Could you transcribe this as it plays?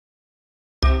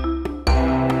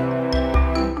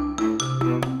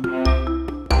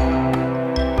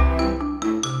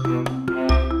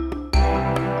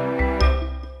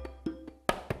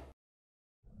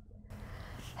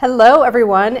Hello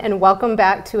everyone, and welcome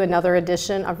back to another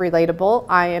edition of Relatable.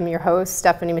 I am your host,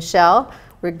 Stephanie Michele.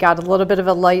 We've got a little bit of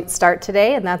a light start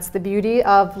today, and that's the beauty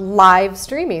of live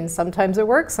streaming. Sometimes it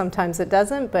works, sometimes it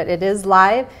doesn't, but it is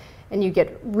live, and you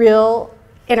get real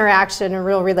interaction and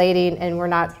real relating, and we're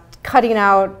not cutting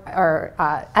out or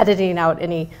editing out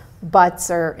any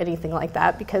butts or anything like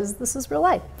that, because this is real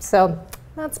life. So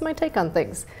that's my take on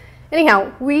things.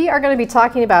 Anyhow, we are going to be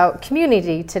talking about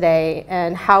community today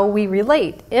and how we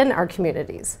relate in our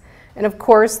communities. And of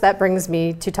course, that brings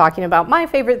me to talking about my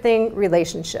favorite thing,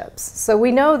 relationships. So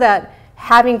we know that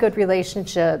having good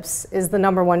relationships is the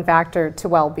 #1 factor to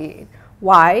well-being.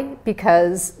 Why?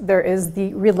 Because there is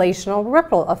the relational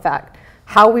ripple effect.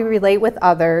 How we relate with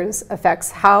others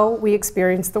affects how we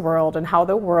experience the world and how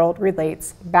the world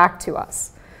relates back to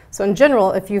us. So in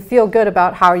general, if you feel good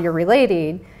about how you're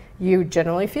relating, you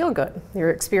generally feel good.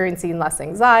 You're experiencing less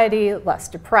anxiety, less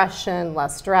depression,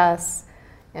 less stress,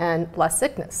 and less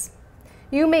sickness.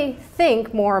 You may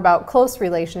think more about close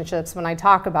relationships when I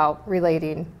talk about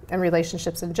relating and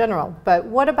relationships in general, but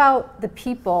what about the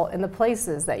people and the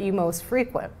places that you most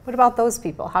frequent? What about those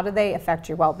people? How do they affect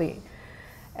your well-being?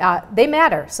 They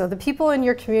matter. So the people in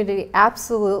your community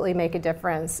absolutely make a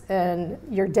difference in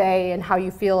your day and how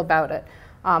you feel about it.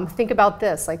 Think about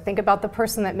this, think about the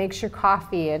person that makes your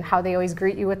coffee and how they always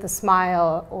greet you with a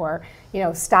smile, or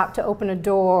stop to open a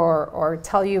door or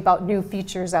tell you about new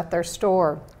features at their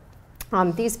store.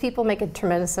 These people make a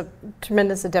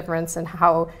tremendous difference in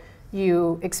how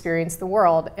you experience the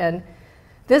world. And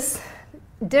this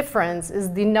difference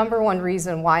is the number 1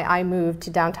 reason why I moved to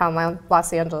downtown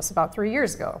Los Angeles about 3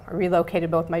 years ago. I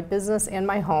relocated both my business and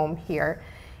my home here.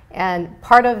 And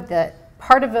part of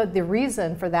the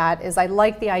reason for that is I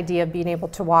like the idea of being able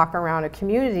to walk around a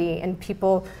community and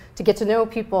people to get to know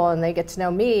people, and they get to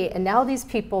know me, and now these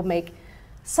people make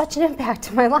such an impact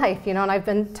in my life, and I've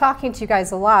been talking to you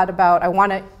guys a lot about I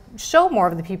want to show more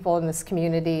of the people in this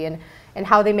community and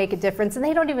how they make a difference, and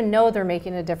they don't even know they're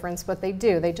making a difference, but they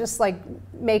do. They just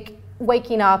make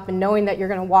waking up and knowing that you're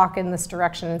going to walk in this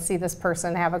direction and see this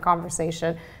person, have a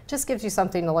conversation, just gives you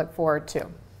something to look forward to.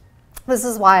 This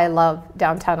is why I love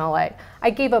downtown LA.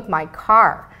 I gave up my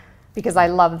car because I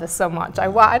love this so much.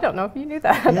 I don't know if you knew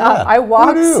that. Yeah, I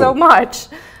walk so much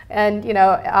and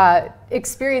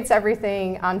experience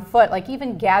everything on foot.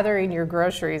 Even gathering your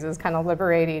groceries is kind of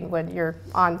liberating when you're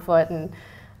on foot and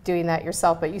doing that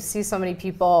yourself. But you see so many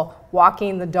people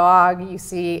walking the dog, you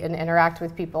see and interact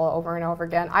with people over and over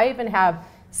again. I even have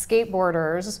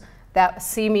skateboarders that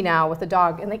see me now with a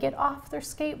dog, and they get off their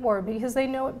skateboard because they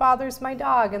know it bothers my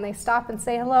dog, and they stop and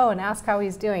say hello and ask how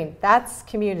he's doing. That's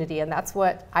community, and that's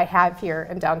what I have here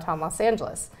in downtown Los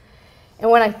Angeles. And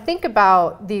when I think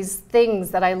about these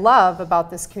things that I love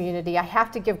about this community, I have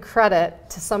to give credit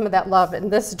to some of that love in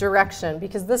this direction,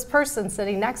 because this person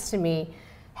sitting next to me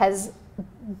has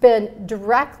been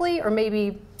directly or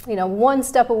maybe 1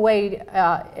 step away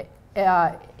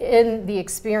in the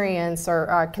experience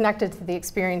or connected to the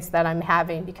experience that I'm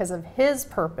having because of his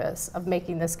purpose of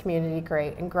making this community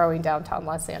great and growing downtown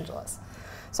Los Angeles.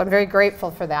 So I'm very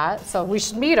grateful for that. So we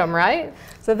should meet him, right?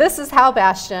 So this is Hal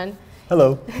Bastian.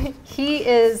 Hello. He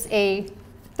is a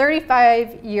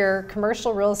 35-year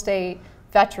commercial real estate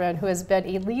veteran who has been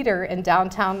a leader in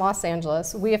downtown Los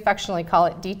Angeles. We affectionately call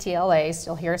it DTLA,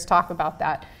 so you'll hear us talk about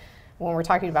that when we're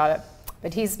talking about it.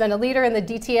 But he's been a leader in the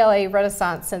DTLA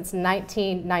Renaissance since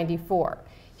 1994.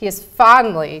 He is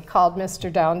fondly called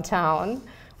Mr. Downtown.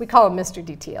 We call him Mr.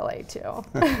 DTLA too,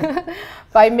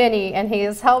 by many, and he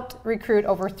has helped recruit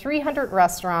over 300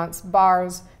 restaurants,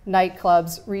 bars,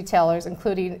 nightclubs, retailers,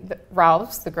 including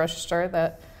Ralph's, the grocery store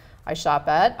that I shop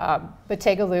at,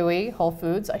 Bottega Louie, Whole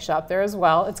Foods, I shop there as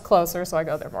well. It's closer, so I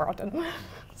go there more often.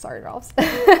 Sorry, Ralph's.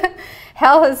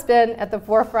 Hal has been at the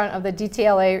forefront of the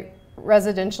DTLA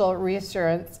residential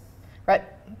reassurance, right?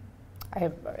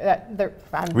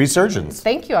 Resurgence.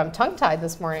 Thank you. I'm tongue-tied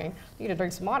this morning. I need to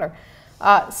drink some water.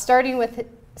 Starting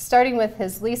with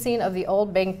his leasing of the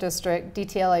Old Bank District,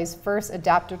 DTLA's first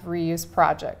adaptive reuse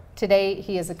project. Today,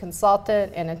 he is a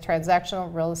consultant and a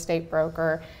transactional real estate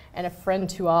broker and a friend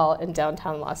to all in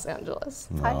downtown Los Angeles.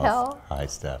 Oh, hi, Hal. Hi,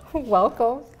 Steph.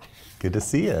 Welcome. Good to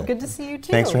see you. Good to see you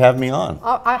too. Thanks for having me on.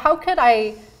 How could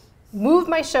I move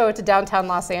my show to downtown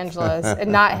Los Angeles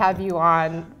and not have you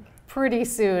on pretty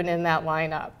soon in that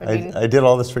lineup? I did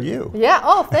all this for you. Yeah.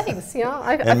 Oh, thanks.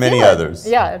 And many others.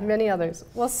 Yeah, and many others.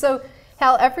 Well, so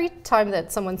Hal, every time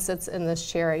that someone sits in this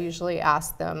chair, I usually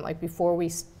ask them, before we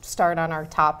start on our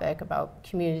topic about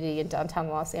community in downtown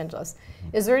Los Angeles,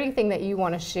 is there anything that you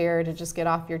want to share to just get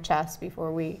off your chest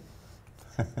before we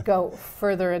go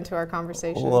further into our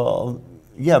conversation? Well,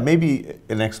 yeah, maybe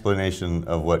an explanation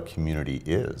of what community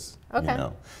is. Okay. You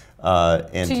know?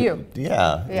 And to you?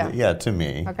 Yeah, to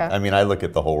me. Okay. I mean, I look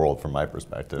at the whole world from my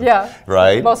perspective. Yeah.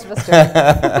 Right? Most of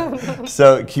us do.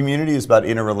 So community is about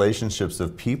interrelationships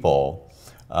of people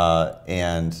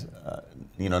and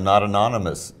not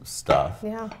anonymous stuff.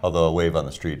 Yeah. Although a wave on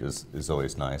the street is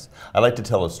always nice. I like to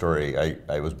tell a story.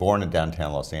 I was born in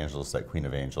downtown Los Angeles at Queen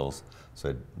of Angels, so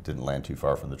I didn't land too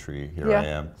far from the tree. Here I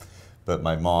am. But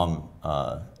my mom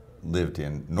lived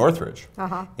in Northridge.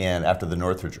 And after the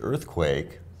Northridge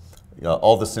earthquake,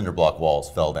 all the cinder block walls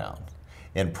fell down.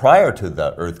 And prior to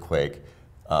the earthquake,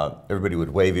 everybody would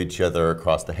wave at each other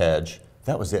across the hedge.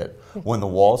 That was it. When the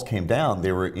walls came down,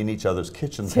 they were in each other's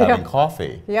kitchens having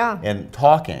coffee and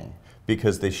talking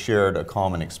because they shared a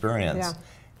common experience.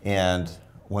 And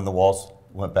when the walls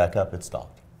went back up, it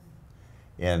stopped.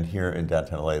 And here in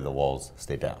downtown LA, the walls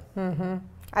stayed down.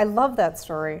 I love that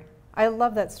story. I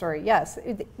love that story. Yes,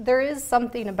 there is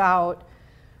something about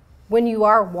when you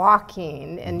are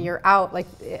walking and you're out, like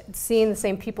seeing the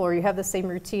same people, or you have the same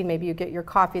routine, maybe you get your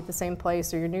coffee at the same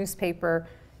place or your newspaper,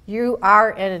 you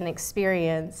are in an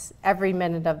experience every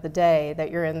minute of the day that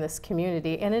you're in this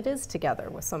community, and it is together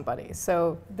with somebody.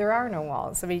 So there are no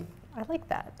walls. I mean, I like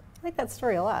that. I like that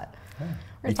story a lot. Yeah.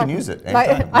 You can use it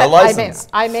anytime. No license.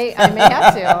 I may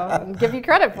have to and give you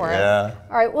credit for it. All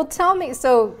right, well tell me,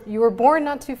 so you were born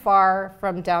not too far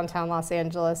from downtown Los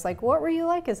Angeles. Like, what were you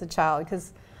like as a child?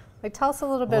 Because tell us a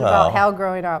little bit about Hal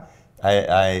growing up.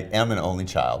 I am an only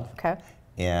child. Okay.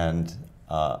 And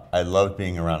I loved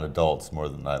being around adults more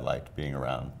than I liked being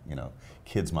around,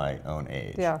 kids my own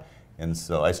age. Yeah. And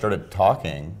so I started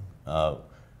talking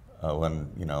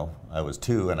when, I was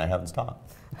 2, and I haven't stopped.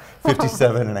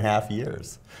 57 and a half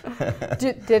years.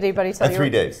 Did anybody tell you? 3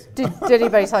 days. Did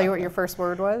anybody tell you what your first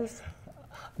word was?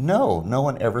 No, no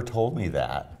one ever told me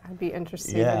that. I'd be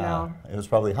interested to know. It was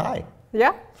probably hi.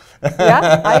 Yeah,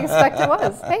 yeah, I expect it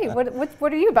was. Hey,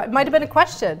 what are you about? It might have been a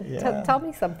question. Yeah. Tell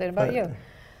me something about you.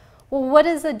 Well, what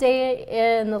is a day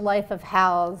in the life of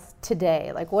Hal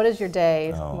today? Like, what does your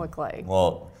day look like?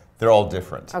 Well, they're all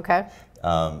different. Okay.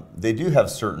 They do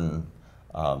have certain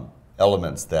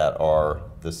elements that are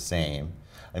the same.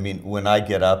 I mean, when I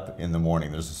get up in the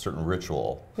morning, there's a certain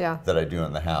ritual that I do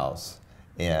in the house.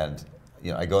 And,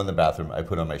 I go in the bathroom, I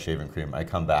put on my shaving cream, I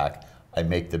come back, I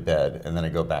make the bed, and then I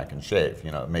go back and shave.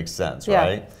 It makes sense,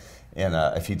 right? And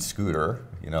I feed Scooter,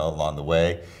 along the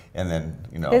way. And then,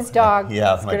 his dog.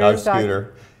 Yeah, my dog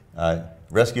Scooter.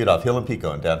 Rescued off Hill and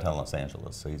Pico in downtown Los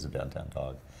Angeles, so he's a downtown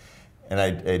dog. And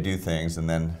I do things, and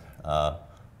then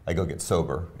I go get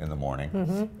sober in the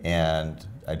morning, and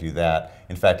I do that.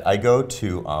 In fact, I go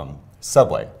to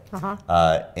Subway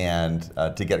and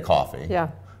to get coffee.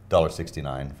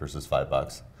 $1.69 versus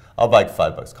 $5. I'll buy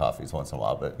 $5 coffees once in a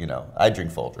while, but I drink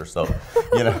Folger, so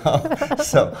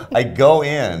so I go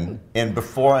in, and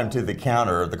before I'm to the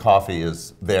counter, the coffee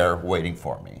is there waiting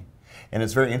for me, and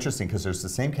it's very interesting because there's the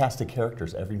same cast of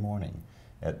characters every morning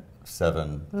at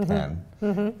 7, 10,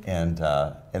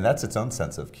 and that's its own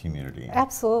sense of community.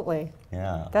 Absolutely.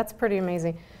 Yeah. That's pretty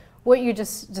amazing. What you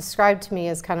just described to me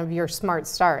is kind of your smart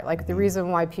start. Like the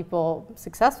reason why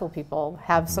successful people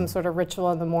have some sort of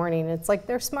ritual in the morning, it's like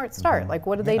their smart start. Like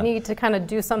what do they need to kind of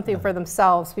do something for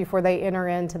themselves before they enter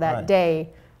into that day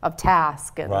of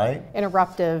task and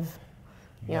interruptive,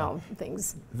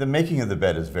 things. The making of the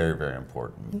bed is very, very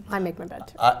important. I make my bed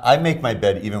too. I make my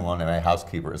bed even when my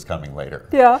housekeeper is coming later.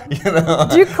 Yeah.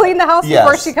 Do you clean the house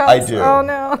before she comes? I do. Oh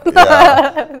no.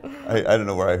 Yeah. I don't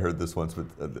know where I heard this once,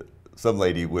 but some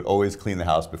lady would always clean the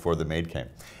house before the maid came.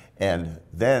 And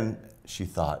then she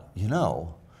thought,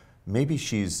 maybe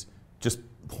she's just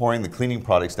pouring the cleaning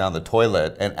products down the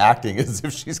toilet and acting as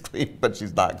if she's clean, but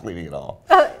she's not cleaning at all.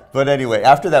 But anyway,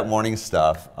 after that morning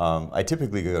stuff, I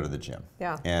typically go to the gym.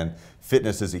 Yeah. And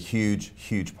fitness is a huge,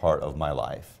 huge part of my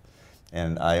life.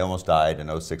 And I almost died in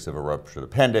 2006 of a ruptured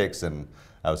appendix, and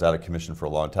I was out of commission for a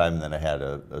long time, and then I had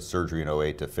a surgery in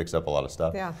 2008 to fix up a lot of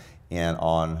stuff. Yeah. And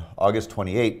on August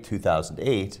 28,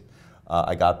 2008,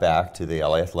 I got back to the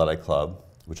LA Athletic Club,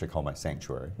 which I call my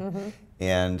sanctuary.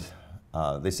 And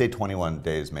they say 21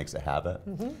 days makes a habit.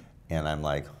 And I'm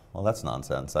like, well, that's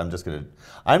nonsense. I'm just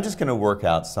gonna work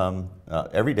out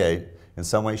every day in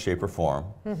some way, shape, or form,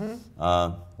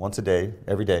 once a day,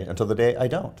 every day, until the day I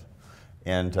don't.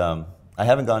 And I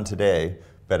haven't gone today,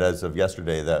 but as of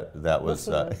yesterday, that was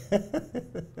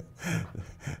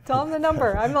tell them the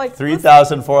number. I'm like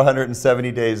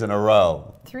 3,470 days in a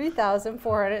row.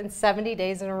 3,470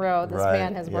 days in a row this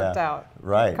man has worked out.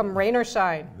 Right. Come rain or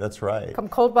shine. That's right. Come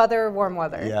cold weather or warm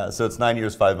weather. Yeah, so it's 9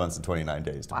 years, 5 months, and 29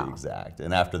 days to be exact.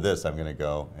 And after this, I'm going to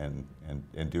go and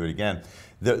do it again.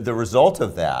 The result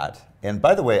of that, and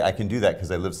by the way, I can do that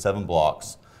because I live 7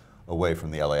 blocks away from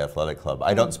the LA Athletic Club.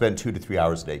 I don't spend 2 to 3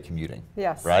 hours a day commuting.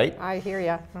 Yes. Right? I hear you.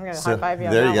 I'm going to high five you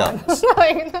on there you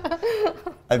that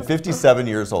go. I'm 57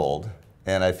 years old,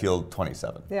 and I feel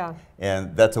 27. Yeah.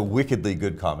 And that's a wickedly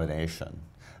good combination,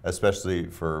 especially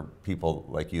for people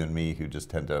like you and me who just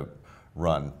tend to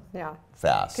run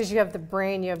fast. Because you have the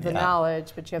brain, you have the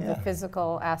knowledge, but you have the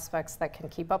physical aspects that can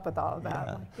keep up with all of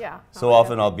that. So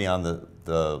often I'll be on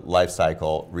the life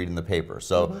cycle reading the paper.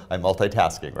 So I'm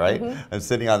multitasking, right? I'm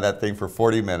sitting on that thing for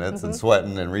 40 minutes and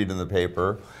sweating and reading the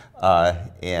paper.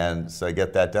 And so I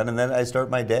get that done, and then I start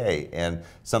my day. And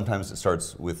sometimes it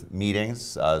starts with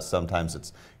meetings.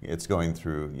 Sometimes it's going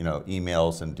through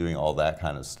emails and doing all that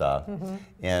kind of stuff.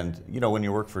 And when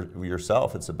you work for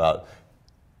yourself, it's about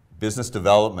business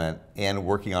development and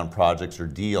working on projects or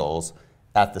deals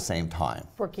at the same time.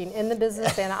 Working in the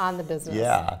business and on the business.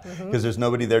 Yeah, because there's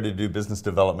nobody there to do business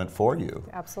development for you.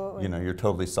 Absolutely. You're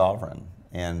totally sovereign,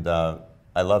 and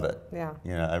I love it. Yeah.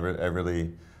 I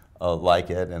really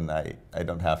like it, and I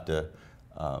don't have to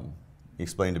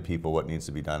explain to people what needs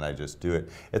to be done. I just do it.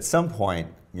 At some point,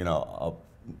 I'll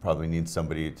probably need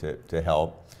somebody to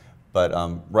help, but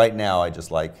right now I just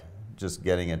like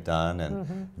getting it done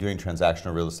and doing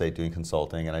transactional real estate, doing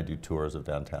consulting, and I do tours of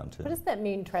downtown too. What does that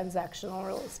mean, transactional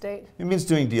real estate? It means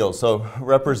doing deals. So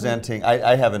representing,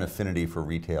 I have an affinity for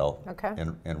retail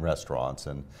and restaurants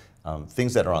and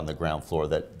things that are on the ground floor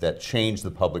that change the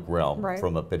public realm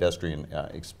from a pedestrian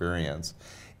experience.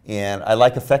 And I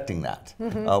like affecting that.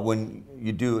 When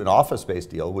you do an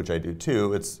office-based deal, which I do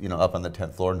too, it's up on the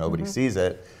 10th floor, nobody sees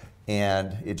it.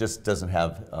 And it just doesn't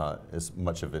have as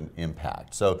much of an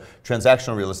impact. So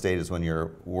transactional real estate is when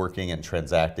you're working and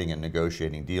transacting and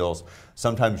negotiating deals.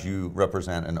 Sometimes you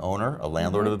represent an owner, a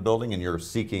landlord of a building, and you're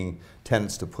seeking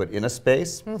tenants to put in a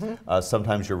space.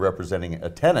 Sometimes you're representing a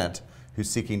tenant who's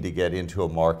seeking to get into a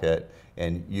market,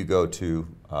 and you go to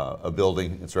a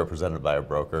building, it's represented by a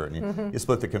broker, and you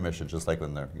split the commission just like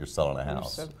when you're selling a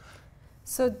house. Understood.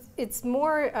 So it's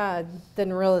more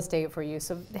than real estate for you.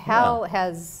 So Hal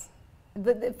has...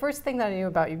 The first thing that I knew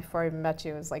about you before I met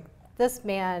you was like, this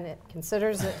man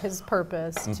considers it his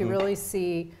purpose to really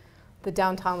see the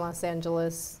downtown Los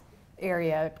Angeles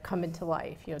area come into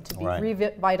life, to be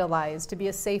revitalized, to be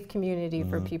a safe community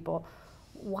for people.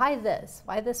 Why this?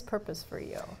 Why this purpose for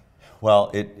you?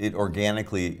 Well, it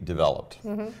organically developed.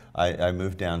 I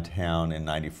moved downtown in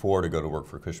 '94 to go to work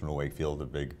for Cushman & Wakefield,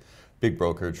 a big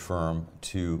brokerage firm,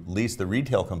 to lease the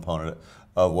retail component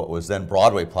of what was then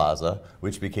Broadway Plaza,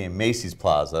 which became Macy's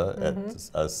Plaza at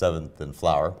 7th and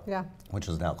Flower, which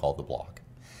is now called The Block.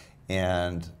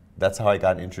 And that's how I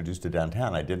got introduced to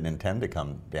downtown. I didn't intend to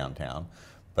come downtown,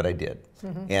 but I did.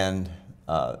 And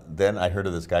then I heard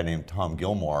of this guy named Tom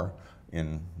Gilmore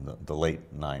in the late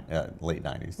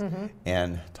 90s.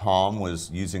 And Tom was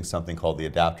using something called the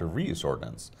Adaptive Reuse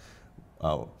Ordinance,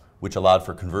 which allowed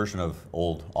for conversion of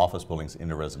old office buildings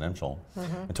into residential.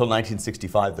 Until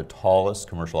 1965, the tallest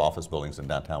commercial office buildings in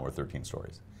downtown were 13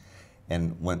 stories.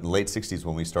 And in the late 60s,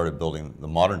 when we started building the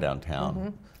modern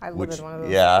downtown, I live in one of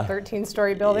those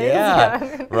 13-story buildings.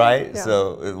 Right?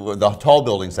 So the tall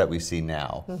buildings that we see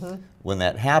now, when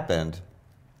that happened,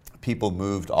 people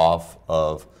moved off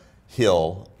of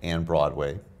Hill and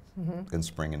Broadway in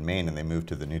Spring and Main, and they moved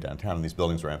to the new downtown, and these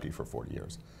buildings were empty for 40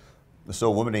 years. So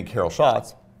a woman named Carol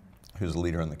Schatz, who's a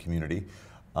leader in the community,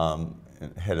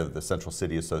 head of the Central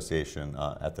City Association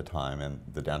at the time, and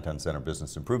the Downtown Center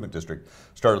Business Improvement District,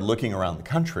 started looking around the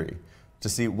country to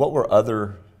see what were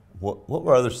other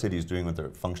cities doing with their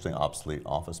functionally obsolete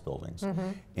office buildings,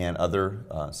 and other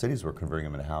cities were converting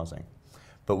them into housing.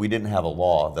 But we didn't have a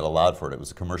law that allowed for it. It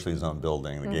was a commercially zoned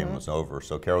building. The game was over.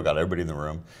 So Carol got everybody in the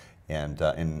room, and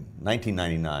in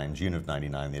 1999, June of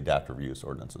 '99, the Adaptive Reuse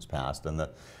Ordinance was passed, and the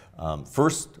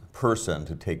first person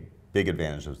to take big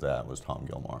advantage of that was Tom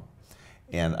Gilmore.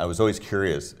 And I was always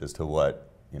curious as to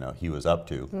what he was up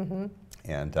to.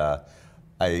 And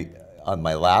on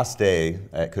my last day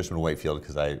at Cushman & Wakefield,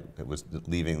 because I was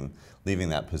leaving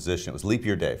that position, it was leap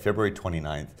year day, February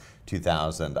 29th,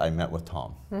 2000, I met with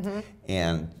Tom.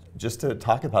 And just to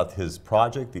talk about his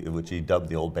project, which he dubbed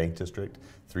the Old Bank District,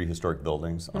 3 historic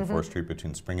buildings on 4th Street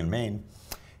between Spring and Main.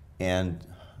 And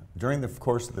during the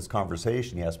course of this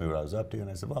conversation, he asked me what I was up to, and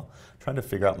I said, well, trying to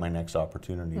figure out my next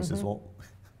opportunity. He says, well,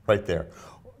 right there,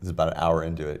 was about an hour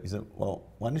into it. He said, well,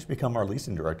 why don't you become our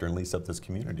leasing director and lease up this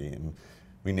community? And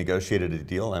we negotiated a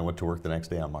deal, and I went to work the next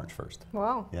day on March 1st.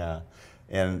 Wow. Yeah,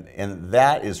 and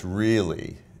that is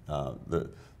really the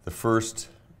first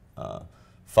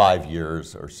 5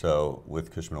 years or so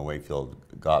with Cushman & Wakefield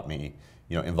got me,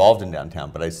 involved in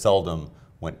downtown, but I seldom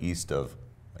went east of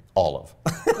Olive.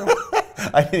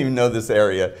 I didn't even know this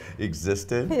area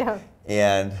existed. Yeah.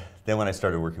 And then when I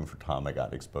started working for Tom, I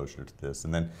got exposure to this.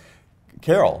 And then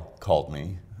Carol called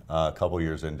me a couple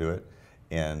years into it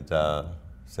and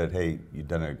said, hey, you've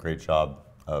done a great job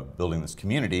of building this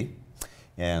community,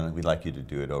 and we'd like you to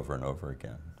do it over and over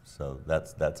again. So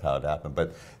that's how it happened.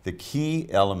 But the key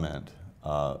element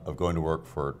of going to work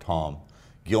for Tom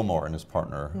Gilmore and his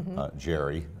partner,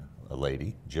 Jerry, a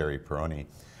lady, Jerry Peroni,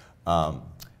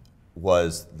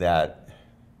 was that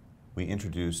we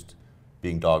introduced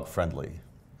being dog friendly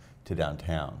to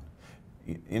downtown.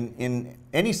 In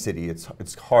any city,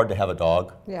 it's hard to have a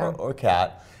dog or a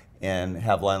cat and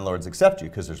have landlords accept you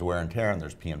because there's wear and tear and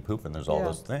there's pee and poop and there's all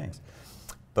those things.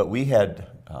 But we had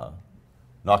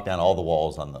knocked down all the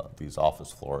walls on these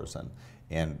office floors,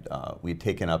 and we'd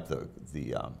taken up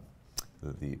the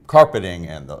carpeting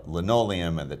and the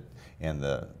linoleum and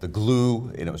the glue,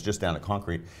 and it was just down to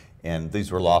concrete. And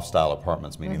these were loft-style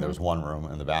apartments, meaning there was one room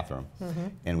and the bathroom.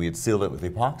 And we had sealed it with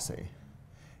epoxy.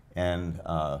 And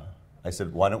I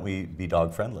said, why don't we be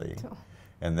dog-friendly?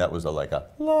 And that was like a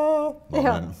la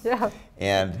moment. Yeah.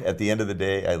 And at the end of the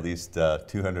day, I leased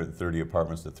 230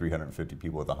 apartments to 350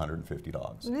 people with 150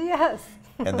 dogs. Yes.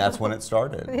 And that's when it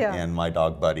started. Yeah. And my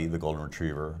dog Buddy, the golden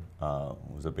retriever,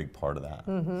 was a big part of that.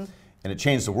 And it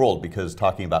changed the world because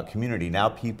talking about community, now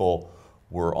people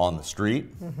were on the street.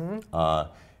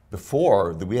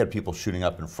 Before, we had people shooting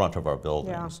up in front of our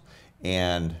buildings,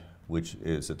 and which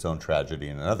is its own tragedy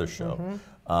in another show.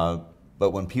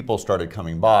 But when people started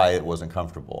coming by, it wasn't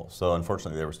comfortable. So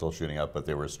unfortunately, they were still shooting up, but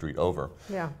they were a street over.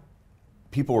 Yeah.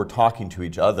 People were talking to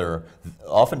each other.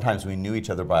 Oftentimes, we knew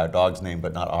each other by our dog's name,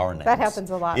 but not our names. That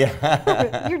happens a lot.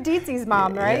 Yeah. You're Deetsy's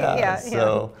mom, right?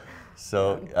 Yeah.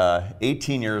 So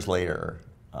 18 years later,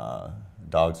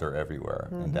 dogs are everywhere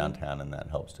in downtown, and that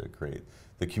helps to create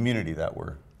the community that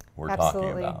we're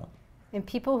talking about. And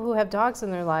people who have dogs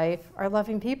in their life are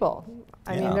loving people.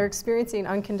 I mean, they're experiencing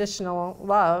unconditional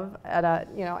love at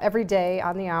every day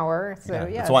on the hour. So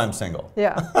that's why I'm single.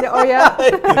 Yeah. Oh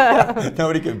yeah.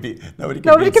 Nobody can beat with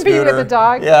a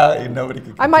dog. Yeah. Nobody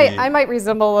can. I might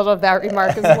resemble a little of that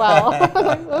remark as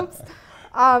well. Oops.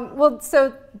 Well,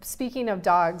 so speaking of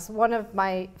dogs, one of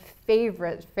my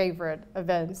favorite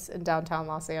events in downtown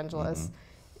Los Angeles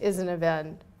is an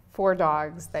event for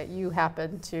dogs that you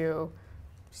happen to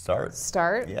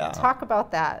start. Yeah. Talk about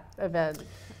that event.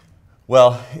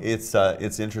 Well, it's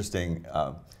interesting.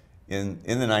 In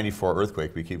the '94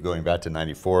 earthquake, we keep going back to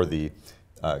 '94. The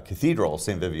cathedral,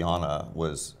 St. Viviana,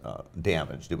 was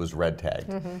damaged. It was red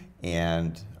tagged,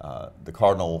 and the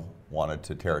cardinal wanted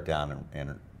to tear it down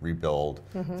and rebuild.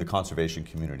 The conservation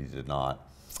community did not.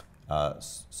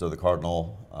 So the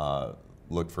cardinal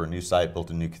looked for a new site, built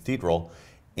a new cathedral,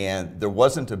 and there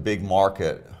wasn't a big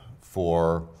market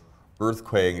for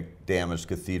earthquake-damaged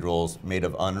cathedrals made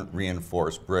of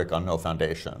unreinforced brick on no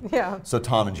foundation. Yeah. So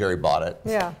Tom and Jerry bought it.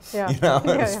 Yeah, yeah.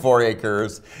 It was 4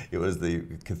 acres. It was the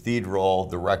cathedral,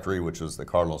 the rectory, which was the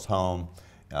cardinal's home,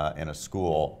 and a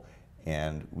school.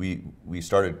 And we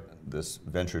started this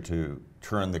venture to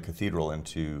turn the cathedral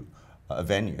into a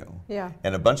venue. Yeah.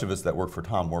 And a bunch of us that worked for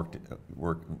Tom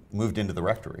moved into the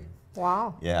rectory.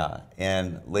 Wow. Yeah.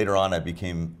 And later on, I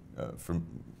became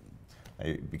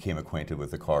acquainted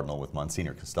with the cardinal, with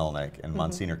Monsignor Kostelnik, and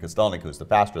Monsignor Kostelnik, who was the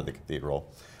pastor of the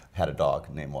cathedral, had a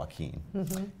dog named Joaquin,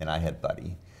 and I had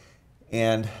Buddy.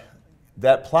 And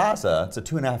that plaza, it's a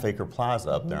 2.5 acre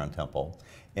plaza up there on Temple,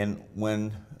 and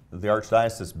when the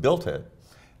Archdiocese built it,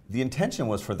 the intention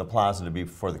was for the plaza to be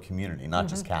for the community, not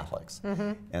just Catholics.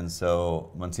 And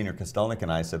so Monsignor Kostelnik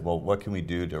and I said, well, what can we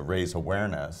do to raise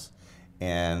awareness?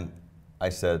 And I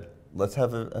said, let's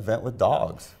have an event with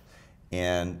dogs.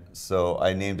 And so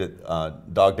I named it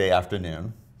Dog Day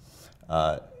Afternoon,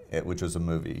 which was a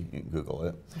movie, you can Google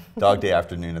it. Dog Day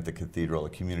Afternoon at the Cathedral, a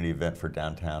community event for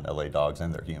downtown LA dogs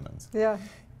and their humans. Yeah.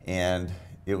 And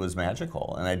it was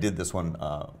magical. And I did this one,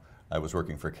 I was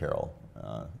working for Carol.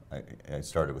 I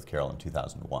started with Carol in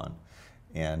 2001.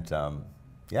 And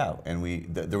yeah, and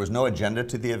there was no agenda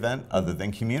to the event other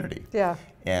than community. Yeah.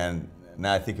 And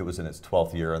now I think it was in its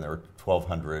 12th year, and there were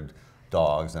 1,200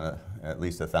 dogs and at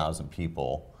least 1,000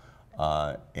 people,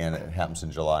 and it happens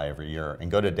in July every year.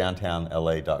 And go to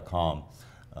downtownla.com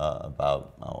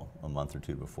about a month or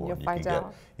two before. You'll you find can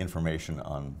out. get information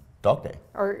on dog day.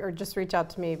 Or just reach out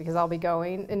to me because I'll be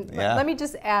going. And Yeah. let me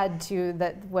just add to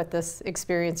that what this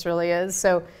experience really is.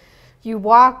 So you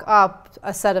walk up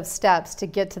a set of steps to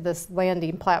get to this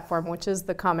landing platform, which is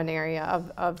the common area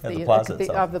of the plaza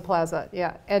itself. of the plaza.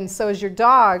 Yeah. And so as your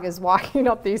dog is walking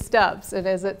up these steps, and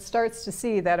as it starts to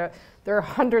see that there are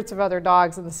hundreds of other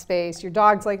dogs in the space, your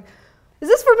dog's like, "Is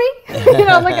this for me?" You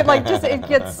know, it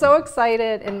gets so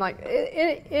excited, and like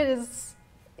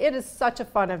it is such a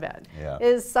fun event. Yeah. It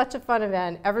is such a fun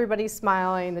event. Everybody's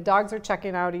smiling. The dogs are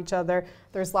checking out each other.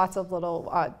 There's lots of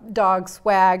little dog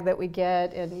swag that we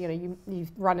get, and you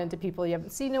run into people you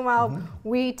haven't seen in a while.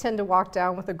 We tend to walk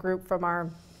down with a group from our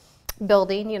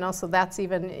building, so that's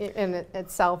even in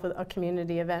itself a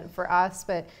community event for us.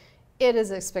 But it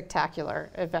is a spectacular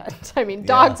event. I mean,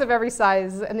 dogs of every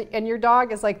size, and your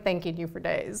dog is like thanking you for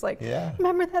days. Like,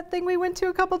 remember that thing we went to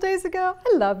a couple days ago?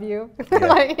 I love you.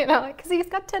 Because he's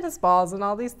got tennis balls and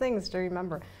all these things to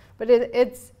remember. But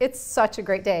it's such a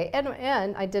great day.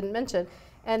 And I didn't mention,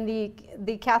 and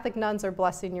the Catholic nuns are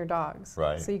blessing your dogs.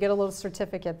 Right. So you get a little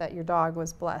certificate that your dog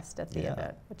was blessed at the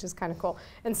event, which is kind of cool.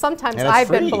 And sometimes and I've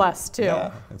free. been blessed too.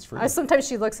 Yeah, it's free. Sometimes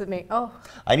she looks at me, "Oh,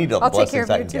 I need I'll take care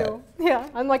blessings of you too." Yeah,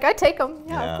 I'm like, I take them.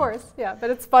 Yeah, of course. Yeah, but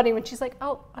it's funny when she's like,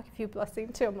 "Oh, I'll give you a blessing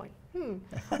too." I'm like,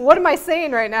 what am I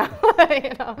saying right now?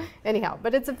 Anyhow,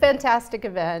 but it's a fantastic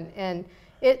event, and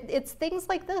it's things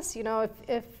like this.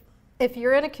 If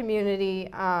you're in a community.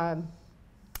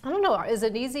 I don't know, is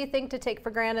it an easy thing to take for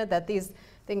granted that these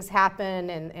things happen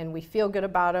and we feel good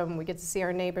about them, we get to see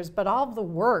our neighbors, but all of the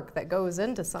work that goes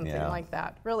into something like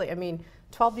that, really, I mean,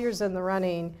 12 years in the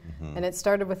running, and it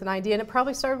started with an idea, and it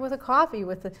probably started with a coffee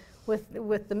with the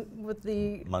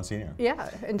Monsignor.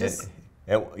 Yeah, and just...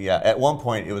 At one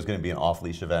point it was going to be an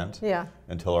off-leash event. Yeah.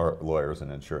 Until our lawyers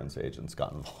and insurance agents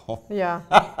got involved. Yeah.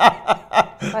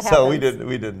 So we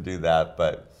didn't do that,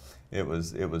 but it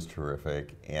was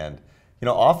terrific. And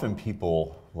often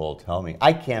people will tell me,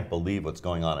 "I can't believe what's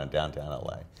going on in downtown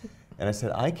LA." And I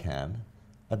said, "I can.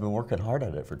 I've been working hard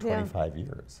at it for 25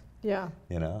 years." Yeah.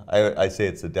 I say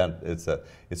it's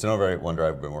an overnight wonder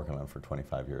I've been working on for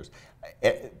 25 years.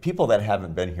 People that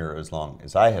haven't been here as long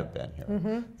as I have been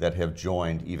here, that have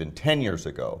joined even 10 years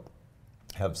ago,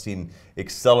 have seen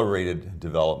accelerated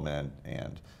development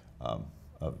and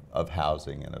of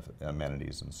housing and of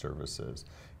amenities and services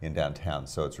in downtown.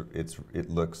 So it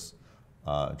looks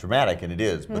dramatic, and it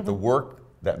is, but the work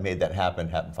that made that happen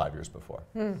happened 5 years before.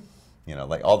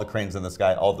 Like all the cranes in the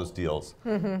sky, all those deals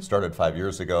started 5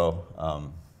 years ago.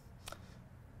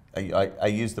 I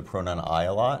use the pronoun I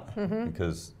a lot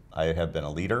because I have been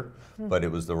a leader, but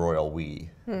it was the royal we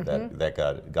that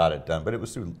got it done. But it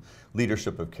was through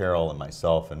leadership of Carol and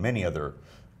myself and many other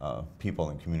people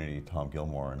in the community, Tom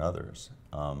Gilmore and others.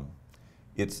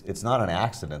 It's not an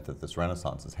accident that this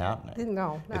renaissance is happening.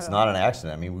 No, it's not an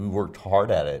accident. I mean, we worked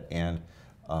hard at it, and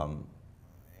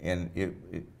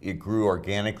it grew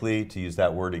organically, to use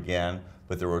that word again.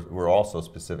 But there were also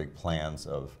specific plans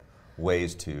of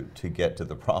ways to get to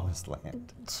the promised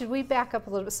land. Should we back up a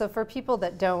little bit? So for people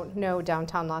that don't know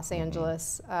downtown Los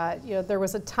Angeles, there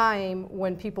was a time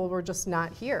when people were just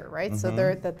not here, right? So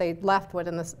that they left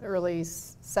in the early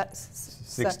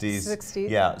 60s.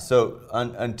 Yeah. So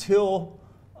until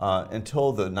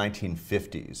the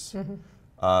 1950s,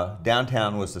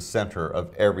 downtown was the center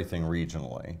of everything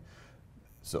regionally.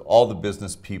 So all the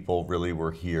business people really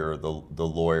were here, the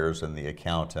lawyers and the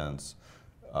accountants.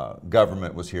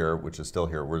 Government was here, which is still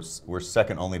here. We're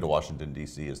second only to Washington,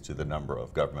 D.C. as to the number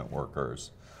of government workers.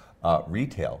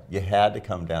 Retail, you had to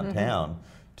come downtown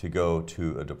to go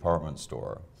to a department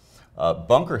store.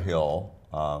 Bunker Hill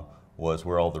was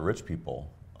where all the rich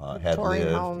people had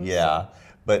lived. Homes. Yeah,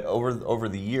 but over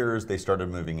the years they started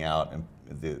moving out, and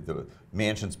the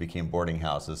mansions became boarding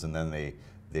houses, and then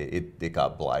it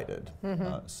got blighted.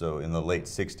 So in the late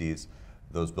 60s,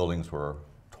 those buildings were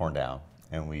torn down,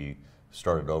 and we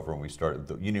started over, and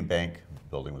the Union Bank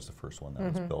building was the first one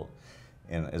that was built.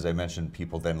 And as I mentioned,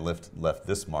 people then left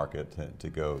this market to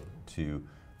go to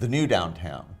the new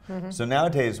downtown. So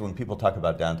nowadays, when people talk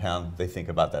about downtown, they think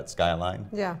about that skyline.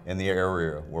 Yeah. And the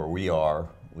area where we are,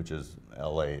 which is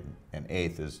LA and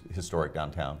 8th, is historic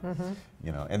downtown.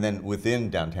 And then within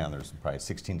downtown, there's probably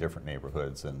 16 different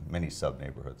neighborhoods and many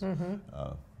sub-neighborhoods,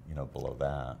 below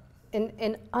that.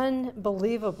 And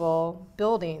unbelievable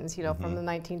buildings, from the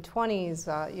 1920s,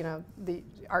 the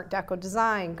Art Deco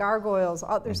design, gargoyles,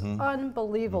 there's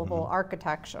unbelievable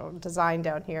architectural design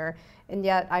down here. And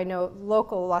yet I know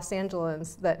local Los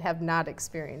Angeles that have not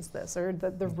experienced this, or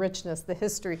the richness, the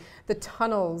history, the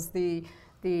tunnels, the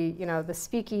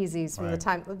speakeasies from the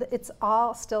time. It's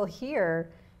all still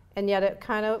here. and yet it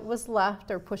kind of was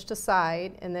left or pushed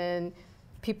aside, and then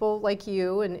people like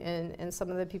you and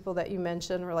some of the people that you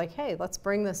mentioned were like, hey, let's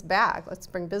bring this back. Let's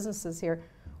bring businesses here.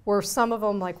 Were some of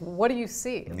them like, what do you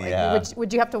see? Like, yeah.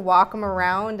 would you have to walk them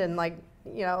around and like,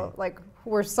 you know, like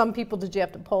were some people, did you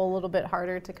have to pull a little bit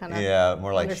harder to kind of? Yeah,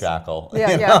 more like shackle.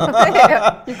 Yeah,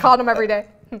 yeah. You called them every day.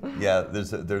 Yeah,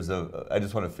 I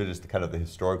just want to finish the kind of the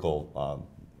historical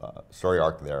story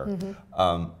arc there.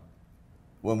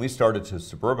 When we started to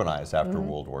suburbanize after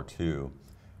World War II,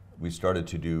 we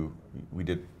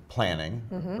did planning,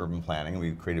 urban planning.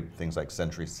 We created things like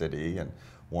Century City and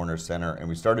Warner Center, and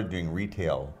we started doing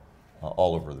retail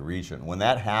all over the region. When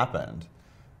that happened,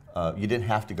 you didn't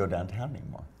have to go downtown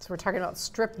anymore. So we're talking about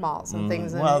strip malls and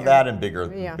things. Well, that and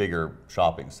bigger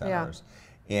shopping centers.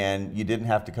 Yeah. And you didn't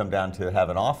have to come down to have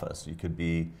an office. You could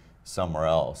be somewhere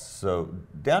else. So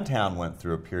downtown went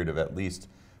through a period of at least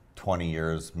 20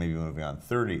 years, maybe moving on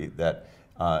 30, that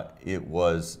it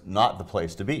was not the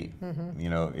place to be. You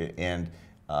know, and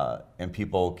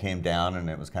people came down and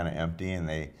it was kind of empty, and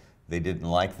they didn't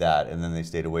like that, and then they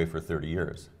stayed away for 30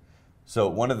 years. So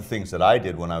one of the things that I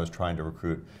did when I was trying to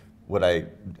recruit, what I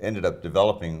ended up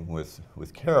developing with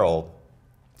Carol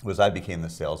was I became the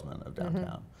salesman of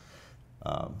downtown.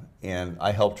 And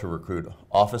I helped to recruit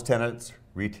office tenants,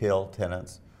 retail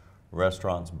tenants,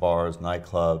 restaurants, bars,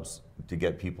 nightclubs, to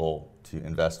get people to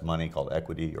invest money called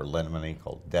equity, or lend money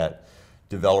called debt,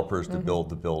 developers to build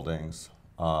the buildings,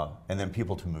 and then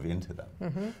people to move into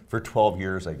them. For 12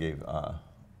 years I gave,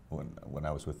 when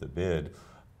I was with the bid,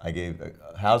 I gave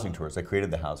housing tours. I created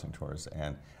the housing tours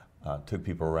and took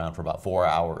people around for about 4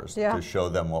 hours to show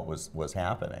them what was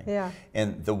happening. Yeah.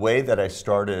 And the way that I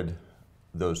started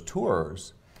those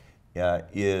tours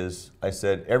is I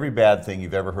said, every bad thing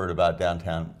you've ever heard about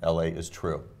downtown LA is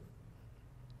true.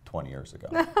 20 years ago.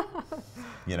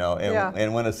 You know,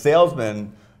 and when a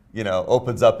salesman, you know,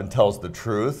 opens up and tells the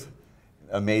truth,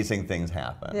 amazing things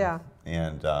happen. Yeah.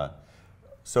 And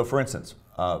so for instance,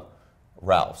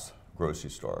 Ralph's grocery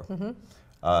store.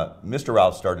 Mr.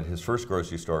 Ralph started his first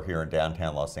grocery store here in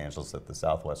downtown Los Angeles at the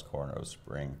southwest corner of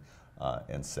Spring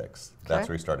and 6th. That's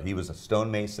where he started. He was a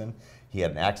stonemason. He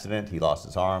had an accident, he lost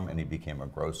his arm, and he became a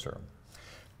grocer.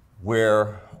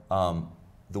 Where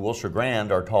the Wilshire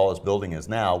Grand, our tallest building is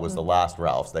now, was the last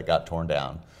Ralph's that got torn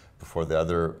down before the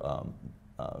other,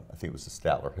 I think it was the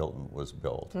Statler Hilton, was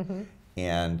built.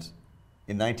 And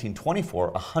in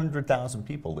 1924, 100,000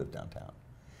 people lived downtown.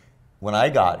 When I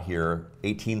got here,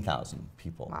 18,000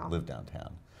 people lived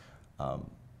downtown.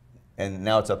 And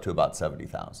now it's up to about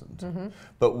 70,000.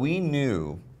 But we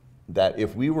knew that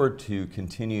if we were to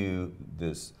continue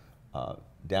this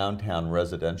downtown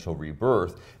residential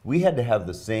rebirth, we had to have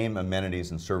the same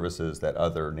amenities and services that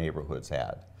other neighborhoods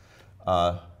had.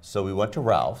 So we went to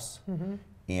Ralph's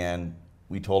and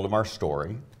we told them our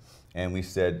story, and we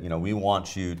said, you know, we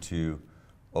want you to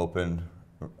open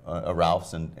a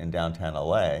Ralph's in downtown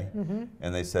LA.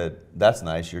 And they said, that's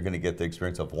nice, you're going to get the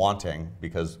experience of wanting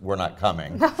because we're not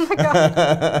coming. Oh my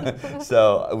God.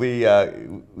 So we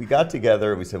got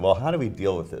together and we said, well, how do we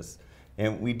deal with this?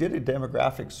 And we did a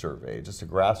demographic survey, just a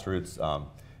grassroots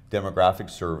demographic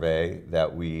survey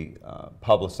that we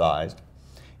publicized,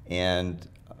 and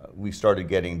we started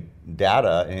getting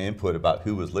data and input about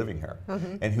who was living here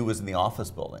and who was in the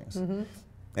office buildings.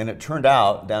 And it turned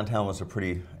out downtown was a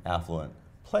pretty affluent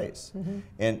place.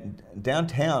 And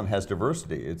downtown has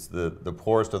diversity. It's the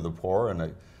poorest of the poor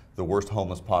and the worst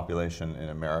homeless population in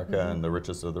America, and the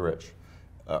richest of the rich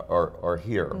are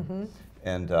here.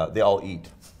 And they all eat.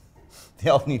 They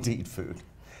all need to eat food.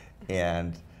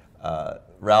 And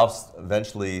Ralph's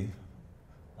eventually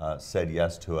said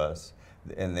yes to us,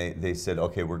 and they said,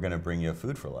 okay, we're going to bring you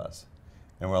food for less.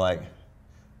 And we're like,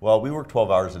 well, we work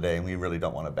 12 hours a day and we really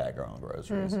don't want to bag our own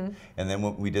groceries. And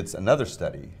then we did another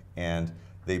study, and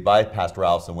they bypassed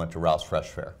Ralph's and went to Ralph's Fresh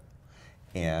Fare.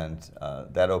 And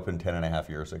that opened 10.5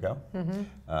 years ago.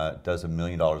 Does $1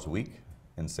 million a week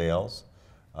in sales.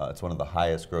 It's one of the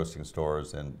highest grossing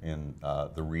stores in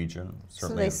the region.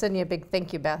 Certainly. So they send you a big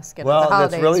thank you basket. Well, at the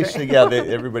holidays, that's really, right?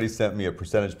 yeah, everybody sent me a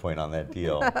percentage point on that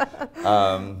deal.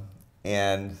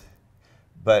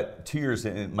 But 2 years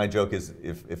in, my joke is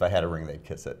if I had a ring, they'd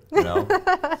kiss it, you know?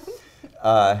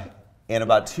 And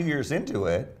about 2 years into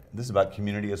it, this is about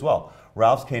community as well.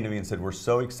 Ralph's came to me and said, we're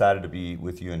so excited to be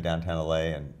with you in downtown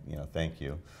LA, and you know, thank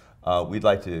you. We'd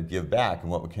like to give back,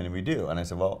 and what can we do? And I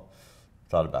said, well,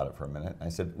 thought about it for a minute. I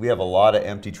said, we have a lot of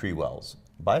empty tree wells.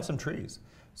 Buy some trees.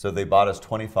 So they bought us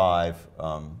 25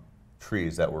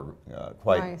 trees that were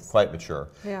quite mature.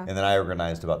 Yeah. And then I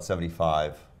organized about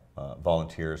 75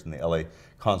 volunteers, and the LA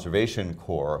Conservation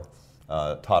Corps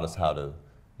taught us how to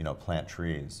plant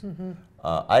trees.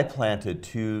 I planted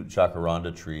 2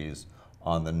 jacaranda trees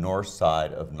on the north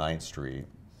side of 9th Street,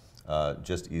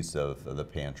 just east of the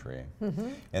pantry.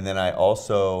 And then I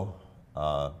also,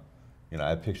 I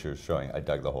have pictures showing I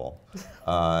dug the hole.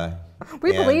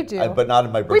 We believed you. But not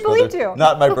in my Brooks Brothers.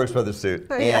 Not in my Brooks Brothers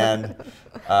suit. And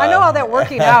I know all that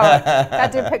working out.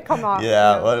 That didn't come off.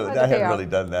 Yeah, well, I hadn't really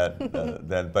done that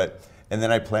then. And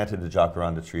then I planted a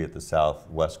jacaranda tree at the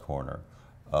southwest corner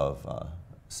of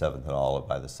 7th and Olive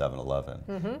by the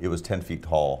 7-Eleven. It was 10 feet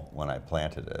tall when I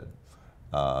planted it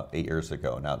 8 years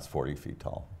ago. Now it's 40 feet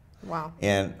tall. Wow.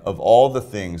 And of all the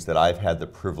things that I've had the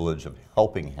privilege of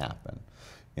helping happen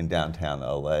in downtown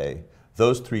LA,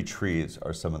 those 3 trees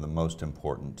are some of the most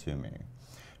important to me,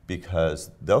 because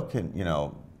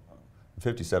I'm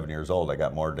 57 years old, I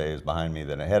got more days behind me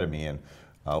than ahead of me, and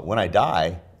when I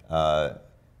die,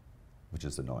 which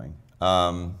is annoying,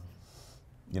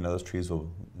 those trees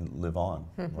will live on,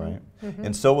 right?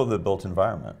 And so will the built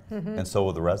environment, and so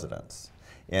will the residents.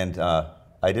 And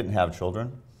I didn't have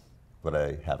children, but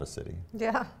I have a city.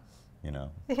 Yeah.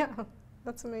 Yeah,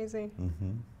 that's amazing.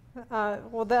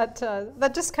 Well,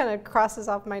 that just kind of crosses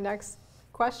off my next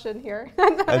question here.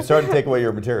 I'm starting to take away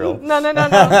your material. No,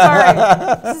 sorry.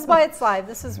 This is why it's live.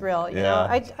 This is real. You know,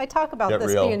 I talk about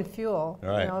this real. being fuel.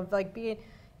 Right. Like being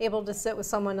able to sit with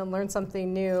someone and learn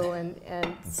something new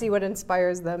and see what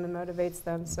inspires them and motivates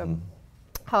them. So,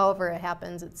 however it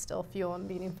happens, it's still fuel and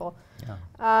meaningful.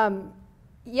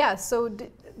 Yeah. So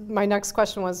my next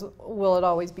question was, will it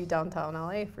always be downtown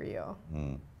LA for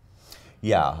you?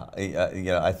 Yeah,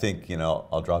 I think,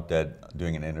 I'll drop dead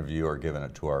doing an interview or giving a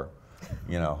tour.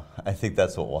 I think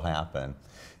that's what will happen.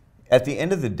 At the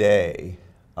end of the day,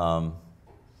 I'm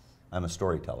a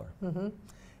storyteller.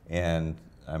 And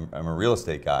I'm a real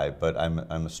estate guy, but I'm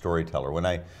a storyteller.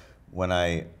 When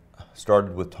I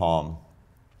started with Tom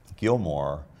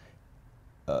Gilmore,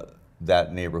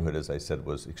 that neighborhood, as I said,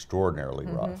 was extraordinarily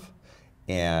rough.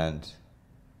 And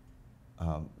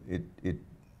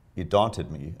it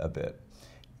daunted me a bit.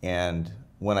 And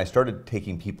when I started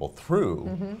taking people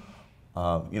through,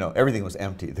 everything was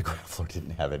empty. The ground floor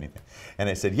didn't have anything. And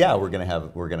I said, yeah, we're gonna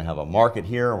have a market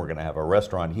here, and we're gonna have a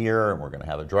restaurant here, and we're gonna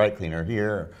have a dry cleaner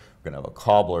here, we're gonna have a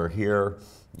cobbler here,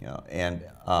 and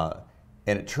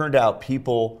it turned out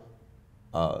people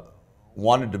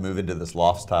wanted to move into this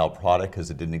loft style product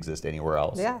because it didn't exist anywhere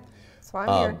else. Yeah, that's why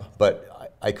I'm here.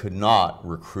 But I could not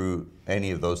recruit any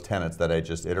of those tenants that I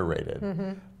just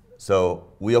iterated. So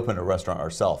we opened a restaurant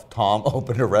ourselves. Tom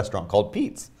opened a restaurant called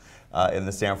Pete's in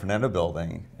the San Fernando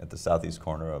building at the southeast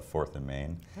corner of 4th and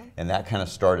Main. And that kind of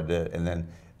started it. And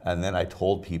then I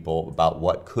told people about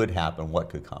what could happen, what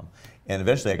could come. And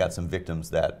eventually I got some victims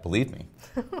that believed me.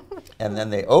 And then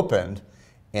they opened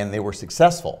and they were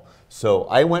successful. So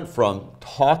I went from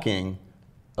talking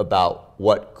about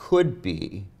what could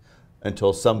be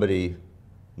until somebody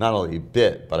not only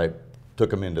bit, but I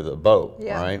took them into the boat,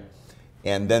 right?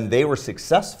 And then they were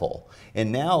successful.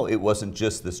 And now it wasn't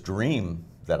just this dream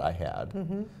that I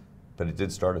had, but it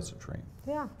did start as a dream.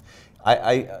 Yeah.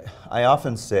 I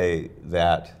often say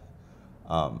that,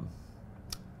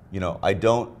 I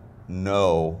don't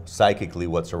know psychically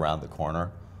what's around the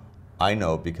corner. I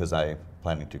know because I'm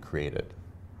planning to create it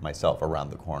myself around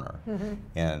the corner.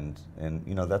 And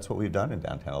that's what we've done in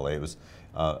downtown LA. It was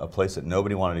a place that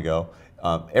nobody wanted to go.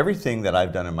 Everything that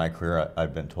I've done in my career,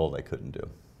 I've been told I couldn't do.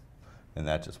 And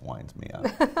that just winds me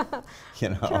up.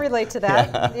 Can relate to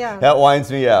that. Yeah. That winds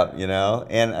me up,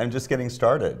 and I'm just getting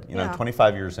started. I'm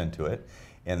 25 years into it,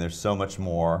 and there's so much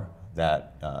more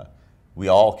that we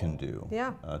all can do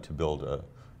to build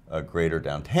a greater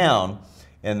downtown,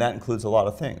 and that includes a lot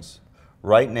of things.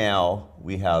 Right now,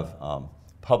 we have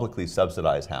publicly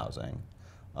subsidized housing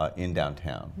in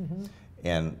downtown,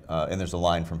 and there's a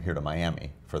line from here to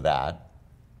Miami for that.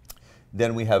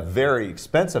 Then we have very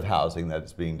expensive housing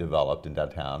that's being developed in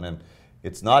downtown, and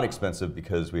it's not expensive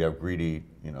because we have greedy,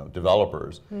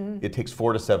 developers. It takes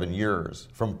 4 to 7 years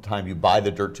from the time you buy the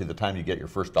dirt to the time you get your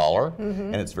first dollar,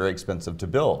 and it's very expensive to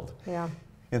build. Yeah.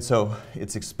 And so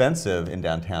it's expensive in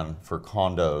downtown for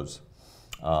condos,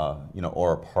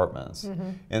 or apartments.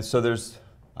 And so there's,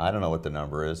 I don't know what the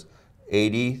number is,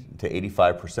 80 to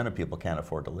 85% of people can't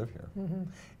afford to live here,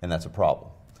 and that's a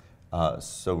problem.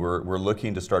 So we're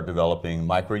looking to start developing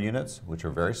micro units, which are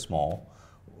very small,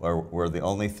 where the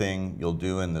only thing you'll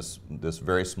do in this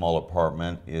very small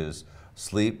apartment is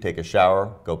sleep, take a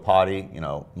shower, go potty,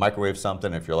 microwave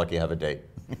something. If you're lucky, have a date.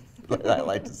 I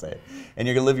like to say, and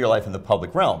you're gonna live your life in the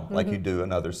public realm like you do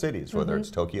in other cities, whether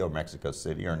it's Tokyo, Mexico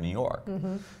City, or New York.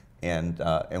 And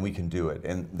we can do it,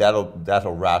 and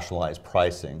that'll rationalize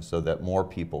pricing so that more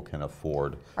people can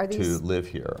afford to live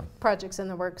here. Projects in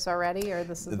the works already, or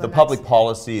this is the public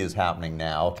policy is happening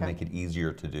now to make it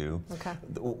easier to do. Okay.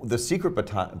 The secret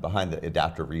behind the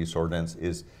adaptive reuse ordinance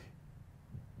is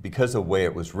because of the way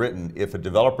it was written. If a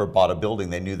developer bought a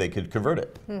building, they knew they could convert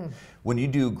it. When you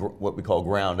do what we call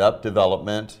ground up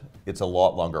development, it's a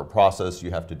lot longer process.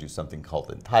 You have to do something called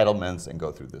entitlements and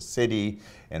go through the city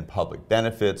and public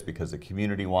benefits because the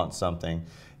community wants something,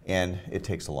 and it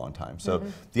takes a long time. So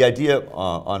the idea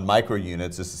on micro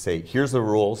units is to say, here's the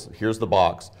rules, here's the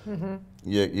box.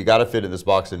 You got to fit in this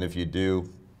box, and if you do,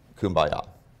 kumbaya.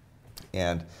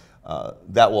 And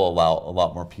that will allow a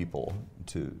lot more people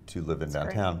to live in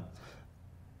downtown. Great.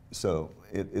 So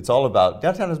it's all about,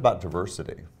 downtown is about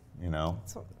diversity, you know?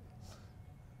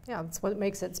 Yeah, that's what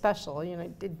makes it special. You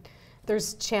know,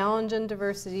 there's challenge in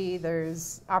diversity,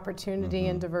 there's opportunity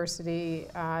in diversity,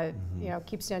 you know,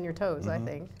 keeps you on your toes, I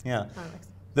think. Yeah.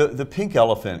 The pink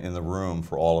elephant in the room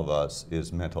for all of us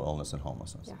is mental illness and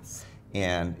homelessness. Yes.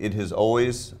 And it has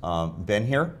always been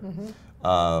here.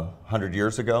 100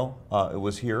 years ago, it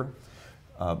was here.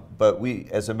 But we,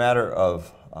 as a matter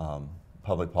of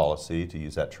public policy, to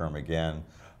use that term again,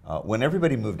 when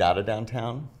everybody moved out of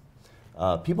downtown,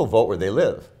 people vote where they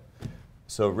live.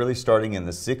 So really starting in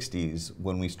the 60s,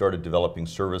 when we started developing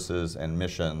services and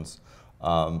missions,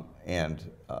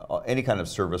 and any kind of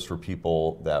service for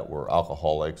people that were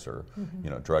alcoholics or you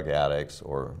know, drug addicts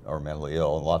or mentally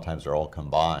ill, and a lot of times they're all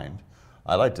combined.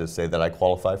 I like to say that I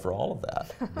qualify for all of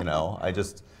that. You know, I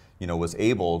just, you know, was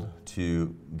able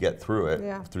to get through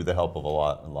it through the help of a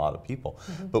lot of people.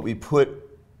 But we put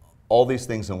all these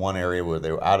things in one area where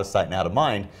they were out of sight and out of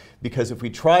mind, because if we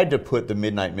tried to put the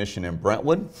Midnight Mission in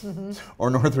Brentwood or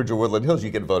Northridge or Woodland Hills, you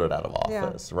get voted out of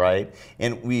office, right?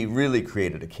 And we really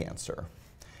created a cancer.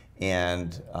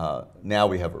 And now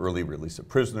we have early release of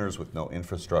prisoners with no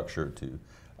infrastructure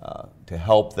to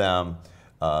help them.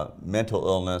 Mental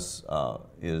illness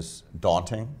is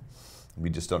daunting. We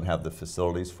just don't have the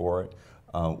facilities for it.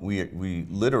 We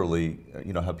literally,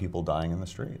 you know, have people dying in the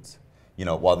streets, you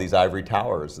know, while these ivory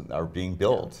towers are being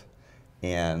built.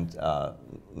 And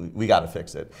we got to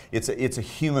fix it. It's a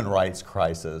human rights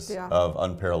crisis of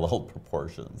unparalleled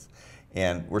proportions.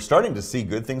 And we're starting to see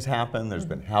good things happen. There's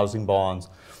been housing bonds.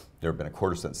 There have been a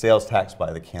 1/4-cent sales tax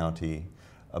by the county.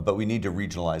 But we need to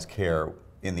regionalize care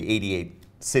in the 88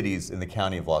 cities in the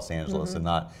county of Los Angeles and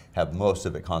not have most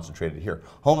of it concentrated here.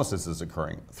 Homelessness is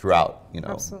occurring throughout, you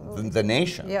know, the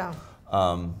nation. Yeah.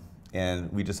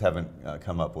 And we just haven't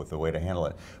come up with a way to handle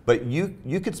it. But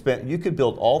you could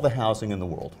build all the housing in the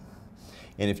world,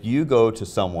 and if you go to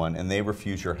someone and they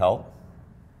refuse your help,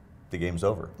 the game's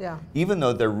over. Yeah. Even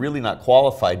though they're really not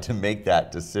qualified to make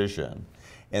that decision.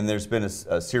 And there's been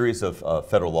a series of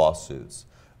federal lawsuits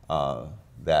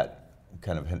that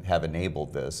kind of have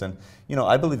enabled this. And you know,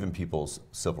 I believe in people's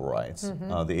civil rights.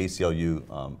 The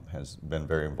ACLU has been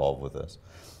very involved with this.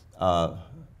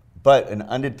 But an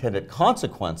unintended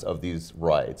consequence of these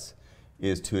rights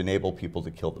is to enable people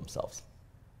to kill themselves.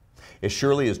 As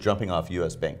surely as jumping off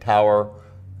US Bank Tower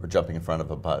or jumping in front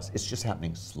of a bus, it's just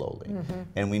happening slowly.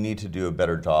 And we need to do a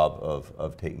better job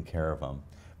of taking care of them.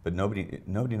 But nobody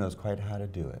knows quite how to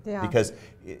do it, because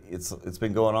it's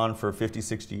been going on for 50,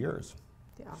 60 years.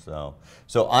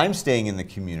 So I'm staying in the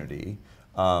community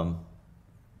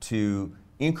to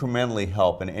incrementally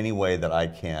help in any way that I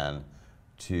can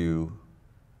to,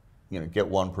 you know, get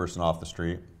one person off the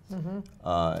street.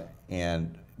 But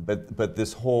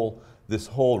this whole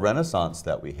renaissance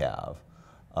that we have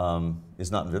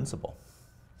is not invincible,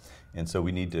 and so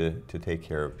we need to take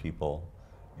care of people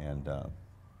and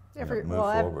move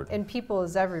forward. And people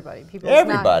is everybody.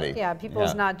 Everybody. People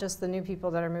is not just the new people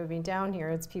that are moving down here.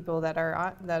 It's people that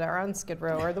are on Skid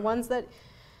Row, or the ones that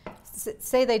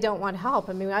say they don't want help.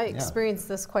 I mean, I experience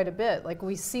this quite a bit. Like,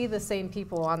 we see the same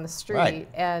people on the street,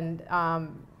 and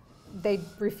they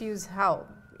refuse help.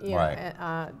 You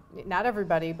know, not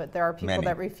everybody, but there are people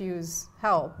that refuse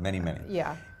help. Many.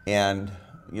 Yeah. And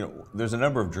you know, there's a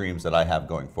number of dreams that I have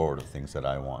going forward of things that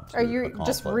I want to accomplish.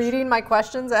 Just reading my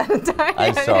questions at a time?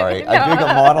 I'm sorry. I'm doing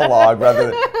a monologue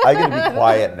rather than, I'm going to be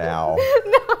quiet now. No,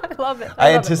 I love it.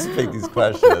 I anticipate these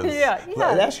questions.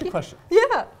 Ask your question.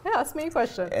 Ask me a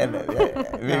question. And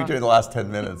maybe during the last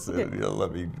 10 minutes, you'll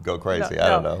let me go crazy. I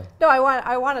don't know. No,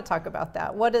 I want to talk about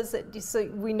that. What is it? So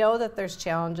we know that there's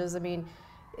challenges. I mean,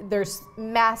 there's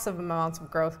massive amounts of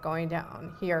growth going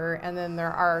down here, and then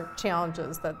there are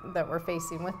challenges that we're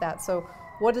facing with that. So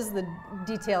what does the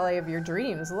DTLA of your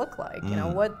dreams look like? You know,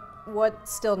 what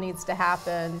still needs to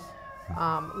happen?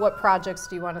 What projects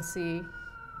do you want to see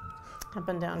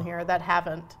happen down here that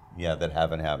haven't? Yeah, that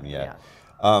haven't happened yet.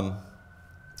 Yeah.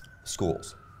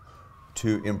 Schools.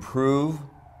 To improve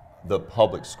the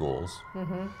public schools,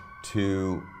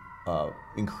 to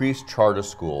increase charter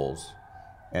schools,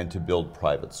 and to build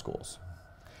private schools.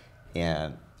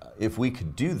 And if we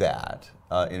could do that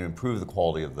and improve the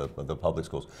quality of the public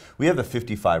schools, we have a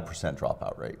 55%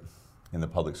 dropout rate in the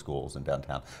public schools in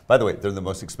downtown. By the way, they're the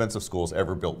most expensive schools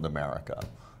ever built in America.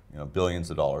 You know, billions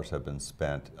of dollars have been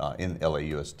spent in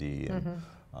LAUSD and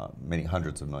many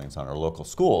hundreds of millions on our local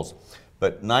schools.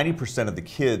 But 90% of the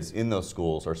kids in those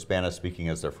schools are Spanish speaking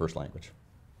as their first language.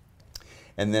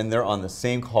 And then they're on the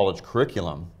same college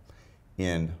curriculum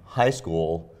in high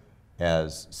school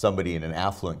as somebody in an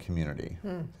affluent community.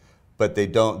 But they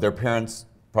don't, their parents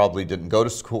probably didn't go to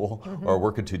school or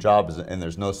work in 2 jobs, and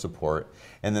there's no support.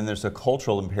 And then there's a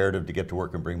cultural imperative to get to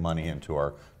work and bring money into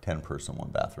our 10-person,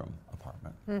 1-bathroom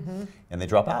apartment. And they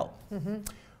drop out.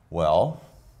 Well,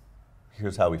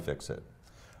 here's how we fix it.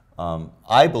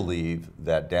 I believe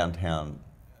that downtown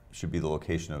should be the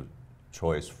location of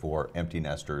choice for empty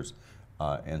nesters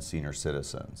and senior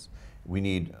citizens. We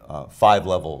need 5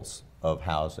 levels of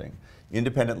housing: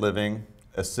 independent living,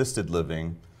 assisted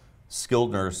living,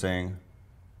 skilled nursing,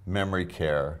 memory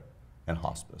care, and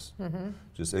hospice.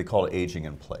 Just they call it aging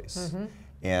in place.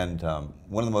 And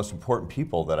one of the most important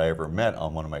people that I ever met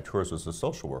on one of my tours was a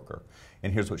social worker.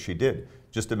 And here's what she did.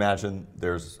 Just imagine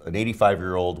there's an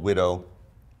 85-year-old widow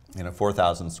in a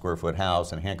 4,000 square foot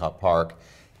house in Hancock Park,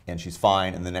 and she's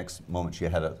fine, and the next moment she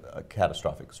had a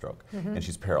catastrophic stroke, and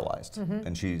she's paralyzed.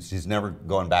 And she's never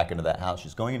going back into that house.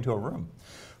 She's going into a room.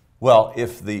 Well,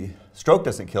 if the stroke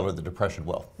doesn't kill her, the depression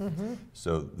will.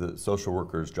 So the social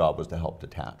worker's job was to help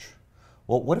detach.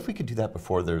 Well, what if we could do that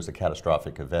before there's a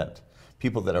catastrophic event?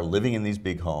 People that are living in these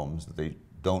big homes that they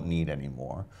don't need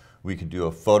anymore. We could do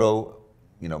a photo,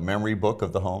 memory book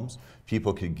of the homes.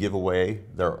 People could give away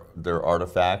their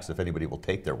artifacts if anybody will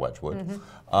take their Wedgwood,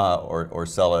 or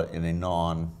sell it in a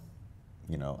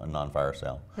non-fire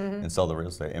sale, and sell the real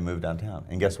estate and move downtown.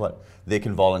 And guess what? They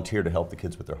can volunteer to help the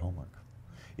kids with their homework.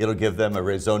 It'll give them a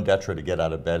raison d'etre to get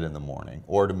out of bed in the morning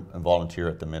or to volunteer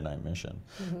at the Midnight Mission.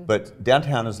 But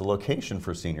downtown is a location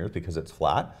for seniors because it's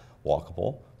flat,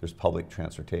 walkable, there's public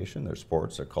transportation, there's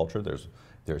sports, there's culture, there's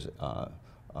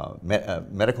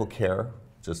medical care,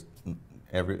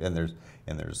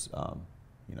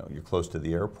 you're close to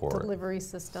the airport. Delivery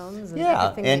systems. And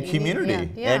and community,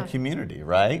 and community,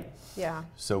 right? Yeah.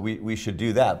 So we should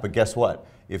do that. But guess what?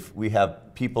 If we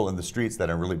have people in the streets that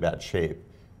are in really bad shape,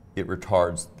 it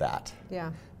retards that.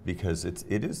 Yeah. Because it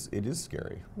is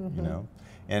scary,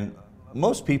 And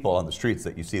most people on the streets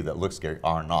that you see that look scary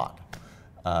are not.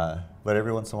 But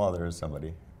every once in a while there is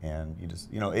somebody, and you just,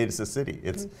 it's a city.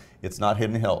 It's not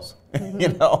Hidden Hills,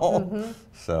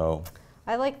 So.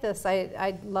 I like this.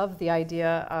 I love the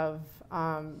idea of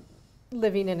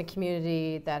living in a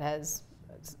community that has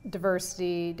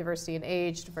diversity in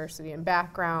age, diversity in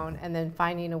background, and then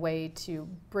finding a way to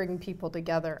bring people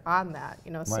together on that.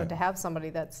 So to have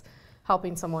somebody that's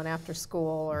helping someone after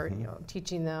school or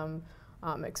teaching them,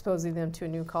 exposing them to a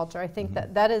new culture. I think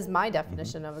that is my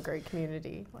definition of a great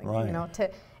community.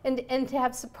 And to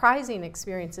have surprising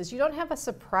experiences. You don't have a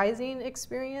surprising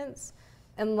experience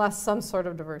unless some sort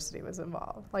of diversity was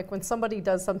involved. Like when somebody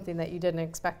does something that you didn't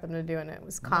expect them to do and it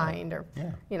was kind or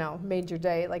made your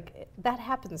day, like that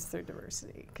happens through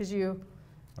diversity because you're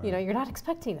not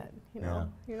expecting it.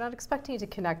 You're not expecting to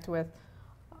connect with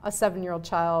a 7-year-old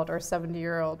child or a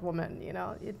 70-year-old woman.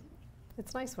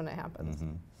 It's nice when it happens.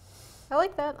 I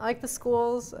like that. I like the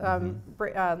schools,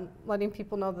 letting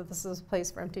people know that this is a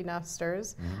place for empty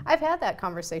nesters. I've had that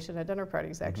conversation at dinner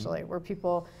parties actually, where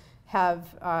people have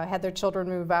had their children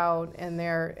move out and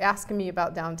they're asking me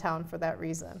about downtown for that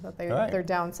reason, that they're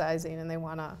downsizing and they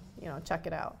want to check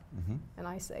it out. And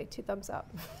I say 2 thumbs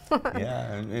up.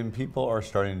 and people are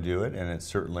starting to do it, and it's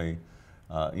certainly,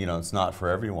 it's not for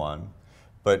everyone.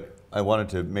 But I wanted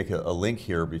to make a link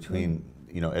here between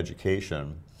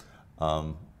education.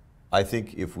 I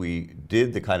think if we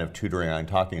did the kind of tutoring I'm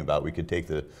talking about, we could take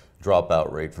the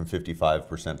dropout rate from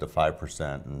 55% to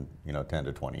 5% in 10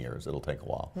 to 20 years. It'll take a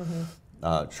while.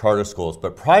 Charter schools,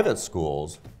 but private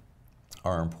schools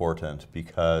are important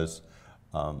because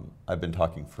I've been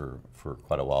talking for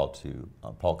quite a while to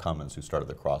Paul Cummins, who started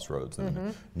the Crossroads and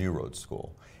the New Road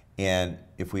School. And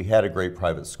if we had a great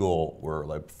private school where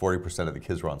like 40% of the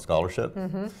kids were on scholarship,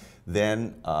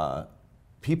 then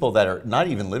people that are not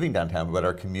even living downtown but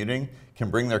are commuting can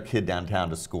bring their kid downtown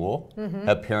to school,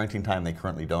 have parenting time they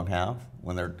currently don't have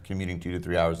when they're commuting 2 to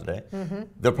 3 hours a day.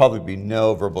 There'll probably be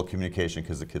no verbal communication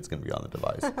because the kid's going to be on the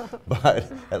device,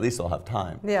 but at least they'll have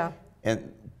time.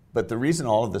 And But the reason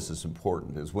all of this is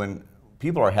important is when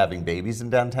people are having babies in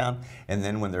downtown, and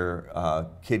then when their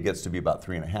kid gets to be about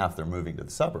 3.5, they're moving to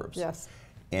the suburbs. Yes.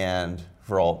 And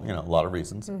for all, a lot of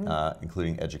reasons,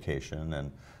 including education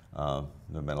and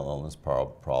the mental illness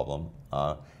problem.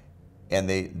 And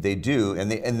they do,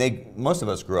 and most of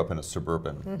us grew up in a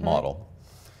suburban model.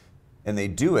 And they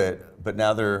do it, but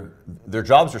now their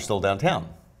jobs are still downtown.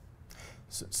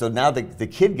 So now the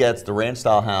kid gets the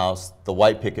ranch-style house, the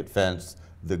white picket fence,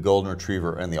 the golden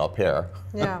retriever, and the au pair.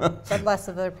 Yeah, but less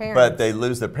of their parents. But they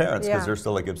lose their parents because they're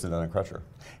still at Gibson, Dunn and Crutcher.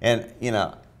 And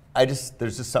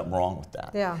there's just something wrong with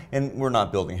that. Yeah. And we're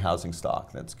not building housing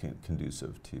stock that's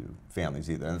conducive to families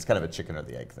either. And it's kind of a chicken or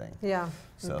the egg thing. Yeah,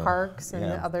 So, and parks and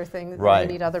other things. Right.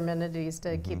 We need other amenities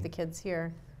to keep the kids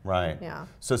here. Right. Yeah.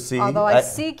 So see, although I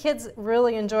see kids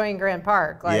really enjoying Grand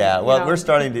Park. Like, yeah. Well, we're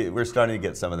starting to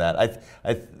get some of that.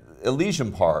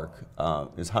 Elysian Park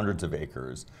is hundreds of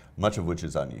acres, much of which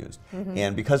is unused.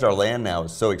 And because our land now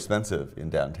is so expensive in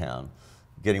downtown,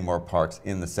 getting more parks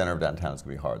in the center of downtown is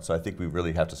going to be hard. So I think we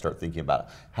really have to start thinking about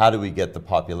how do we get the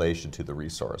population to the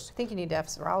resource. I think you need to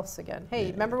ask Rouse again.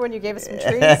 Hey, remember when you gave us some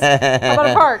trees? How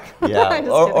about a park? Yeah.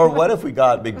 or what if we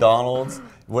got McDonald's?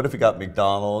 What if we got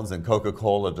McDonald's and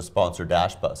Coca-Cola to sponsor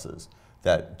dash buses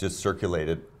that just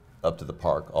circulated up to the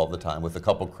park all the time with a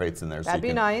couple crates in there? That'd so you be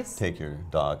can nice. Take your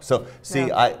dog. So see,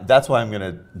 that's why I'm going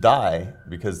to die,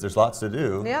 because there's lots to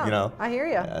do. Yeah, I hear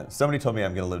you. Somebody told me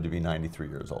I'm going to live to be 93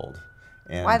 years old.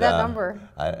 And, why that number?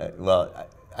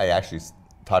 I actually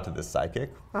talked to this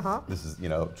psychic. This is,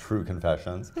 true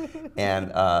confessions.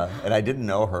 And I didn't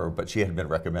know her, but she had been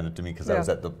recommended to me because I was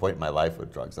at the point in my life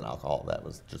with drugs and alcohol that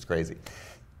was just crazy.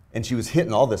 And she was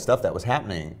hitting all this stuff that was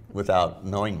happening without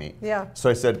knowing me. Yeah. So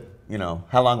I said,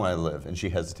 how long will I live? And she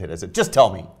hesitated. I said, just tell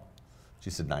me. She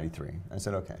said 93. I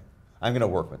said, okay. I'm going to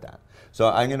work with that. So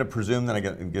I'm going to presume that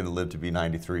I'm going to live to be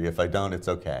 93. If I don't, it's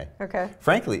okay. Okay.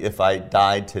 Frankly, if I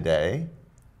died today,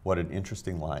 what an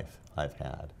interesting life I've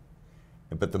had.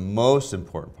 But the most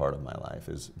important part of my life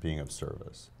is being of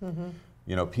service.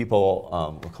 People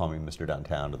will call me Mr.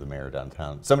 Downtown or the mayor of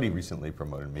downtown. Somebody recently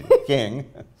promoted me to king.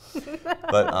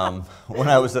 But when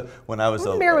I was the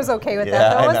mayor was okay with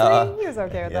that, though, wasn't he? He was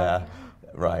okay with that.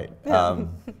 Yeah, right.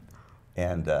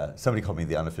 And somebody called me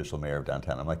the unofficial mayor of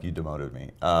downtown. I'm like, you demoted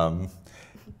me.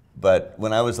 But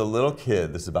when I was a little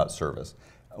kid, this is about service.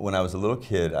 When I was a little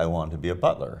kid, I wanted to be a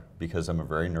butler because I'm a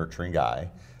very nurturing guy.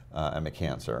 I'm a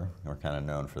Cancer. We're kind of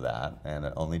known for that, and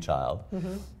an only child.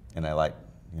 And I like,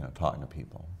 talking to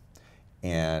people.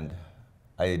 And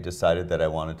I decided that I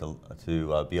wanted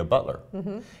to be a butler.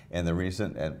 And the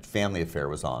reason, and Family Affair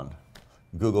was on.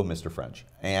 Google Mr. French.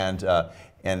 And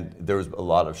there was a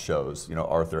lot of shows.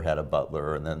 Arthur had a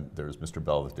butler, and then there was Mr.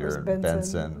 Belvedere and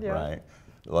Benson, right?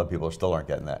 A lot of people still aren't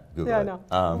getting that. Google it.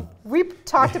 No. We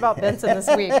talked about Benson this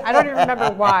week. I don't even remember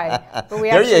why, but we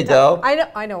actually. There you go.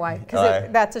 I know why, because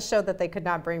that's a show that they could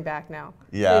not bring back now.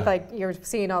 Yeah. Like you're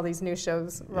seeing all these new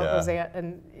shows, Roseanne,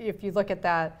 and if you look at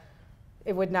that,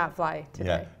 it would not fly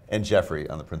today. Yeah. And Jeffrey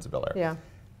on The Prince of Bel-Air. Yeah.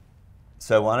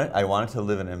 So I wanted to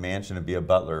live in a mansion and be a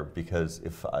butler because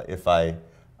if I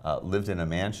lived in a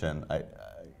mansion,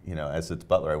 as its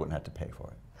butler, I wouldn't have to pay for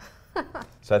it.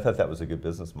 So I thought that was a good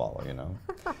business model,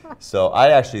 So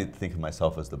I actually think of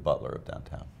myself as the butler of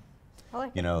downtown. I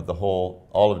like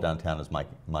all of downtown is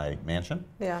my mansion.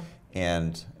 Yeah.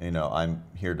 And I'm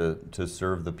here to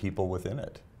serve the people within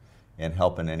it and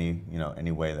help in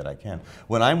any way that I can.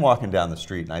 When I'm walking down the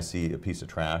street and I see a piece of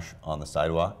trash on the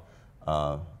sidewalk,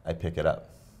 I pick it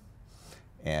up.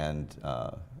 And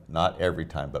not every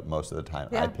time, but most of the time,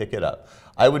 I pick it up.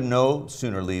 I would no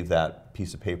sooner leave that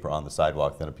piece of paper on the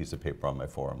sidewalk than a piece of paper on my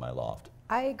floor in my loft.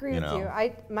 I agree with you.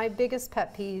 My biggest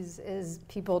pet peeve is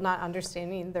people not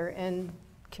understanding they're in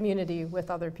community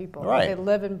with other people. Right. They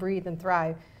live and breathe and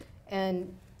thrive.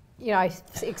 And I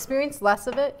experience less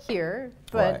of it here,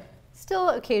 but still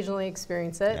occasionally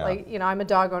experience it. Yeah. Like, I'm a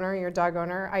dog owner, you're a dog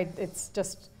owner. It's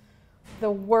just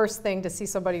the worst thing to see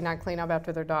somebody not clean up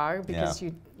after their dog because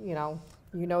you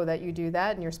know that you do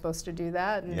that and you're supposed to do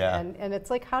that. And it's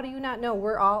like, how do you not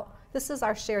know? This is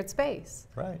our shared space.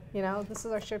 Right. This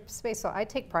is our shared space. So I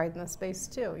take pride in this space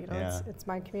too. It's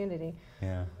my community.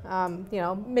 Yeah.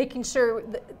 Making sure,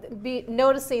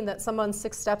 noticing that someone's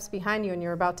 6 steps behind you and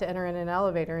you're about to enter in an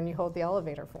elevator and you hold the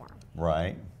elevator for them.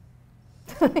 Right.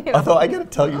 Although I got to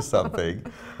tell you something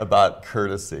about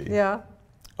courtesy. Yeah.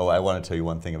 Oh, I want to tell you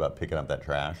one thing about picking up that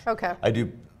trash. Okay. I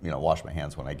do, wash my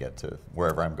hands when I get to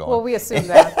wherever I'm going. Well, we assume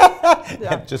that.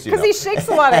 Because he shakes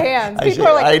a lot of hands. People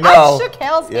are like, I shook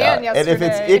Hal's hand yesterday. And if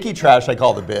it's icky trash, I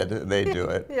call the bid and they do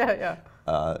it.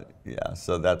 Yeah.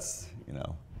 So that's,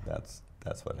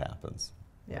 that's what happens.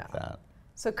 Yeah. with that.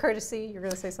 So courtesy, you're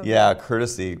going to say something? Yeah,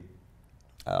 courtesy.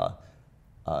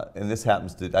 And this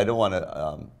happens to, I don't want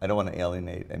to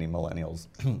alienate any millennials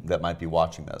that might be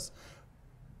watching this,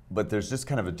 but there's just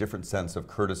kind of a different sense of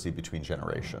courtesy between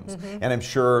generations. And I'm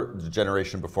sure the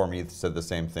generation before me said the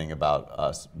same thing about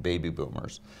us baby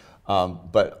boomers.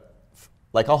 But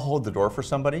like, I'll hold the door for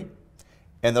somebody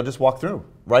and they'll just walk through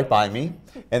right by me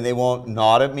and they won't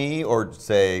nod at me or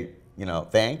say, you know,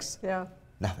 thanks. Yeah.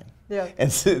 Nothing. Yeah.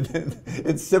 And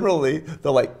similarly,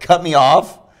 they'll like cut me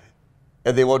off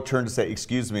and they won't turn to say,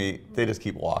 excuse me, they just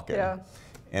keep walking. Yeah.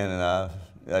 And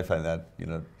I find that, you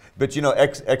know, but you know,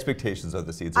 expectations are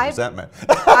the seeds of resentment.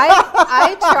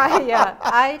 I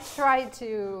try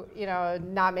to, you know,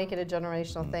 not make it a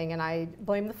generational thing, and I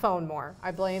blame the phone more.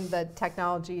 I blame the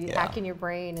technology hacking your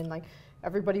brain, and like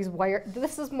everybody's wired.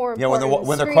 This is more important. Yeah,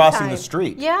 when they're crossing the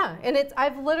street. Yeah, and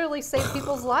I've literally saved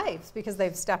people's lives because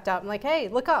they've stepped out and like, hey,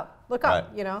 look up, Right.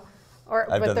 you know.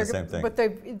 Or I've done the same thing. But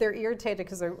they're irritated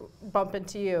because they're bumping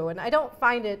into you, and I don't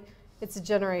find it's a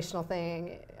generational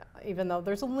thing, even though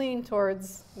there's a lean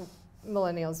towards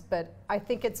millennials. But I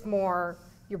think it's more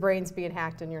your brain's being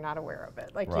hacked and you're not aware of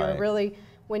it. Like you're really,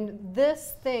 when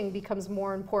this thing becomes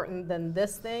more important than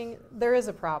this thing, there is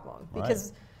a problem.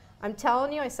 Because I'm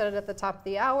telling you, I said it at the top of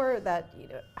the hour, that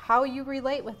how you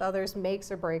relate with others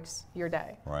makes or breaks your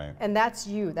day. Right. And that's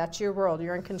you, that's your world.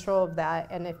 You're in control of that.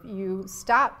 And if you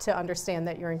stop to understand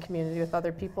that you're in community with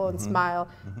other people and smile,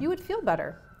 you would feel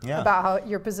better about how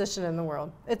your position in the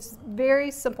world. It's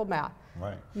very simple math.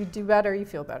 Right. You do better, you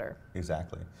feel better.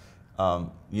 Exactly.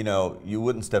 You know, you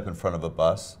wouldn't step in front of a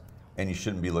bus and you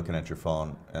shouldn't be looking at your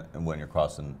phone when you're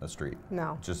crossing a street.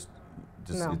 No.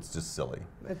 No. It's just silly.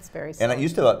 It's very silly. And it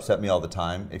used to upset me all the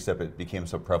time, except it became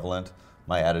so prevalent.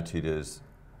 My attitude is,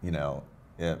 you know,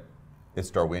 it's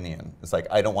Darwinian. It's like,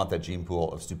 I don't want that gene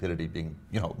pool of stupidity being,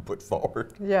 you know, put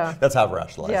forward. Yeah. That's how I've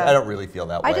rationalized. I don't really feel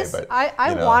that way.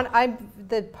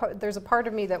 There's a part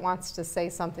of me that wants to say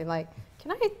something like,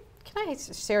 can I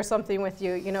share something with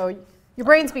you? You know, your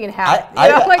brain's being hacked.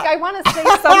 I want to say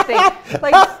something,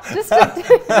 like just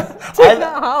to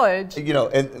acknowledge. You know,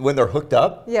 and when they're hooked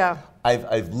up, yeah,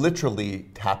 I've literally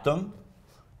tapped them,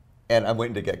 and I'm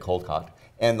waiting to get cold cocked,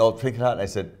 and they'll pick it out, and I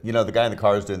said, you know, the guy in the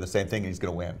car is doing the same thing, and he's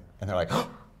going to win, and they're like, oh.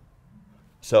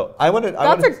 So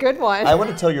that's a good one. I want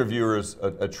to tell your viewers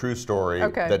a true story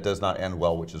Okay. that does not end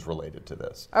well, which is related to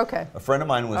this. Okay. A friend of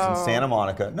mine was in Santa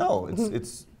Monica. No,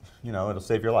 it's you know, it'll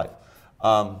save your life.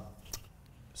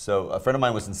 So a friend of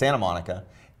mine was in Santa Monica,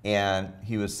 and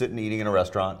he was sitting eating in a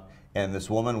restaurant, and this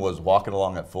woman was walking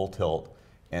along at full tilt,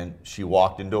 and she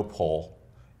walked into a pole,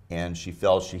 and she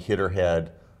fell, she hit her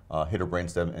head, hit her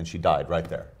brainstem, and she died right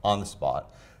there on the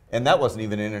spot. And that wasn't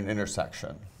even in an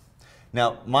intersection.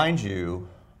 Now, mind you,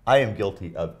 I am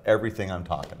guilty of everything I'm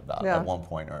talking about at one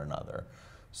point or another.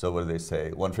 So what do they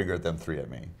say? One finger at them, three at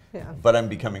me. Yeah. But I'm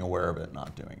becoming aware of it,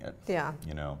 not doing it. Yeah.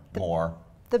 You know, more.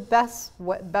 The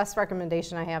best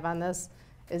recommendation I have on this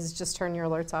is just turn your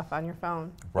alerts off on your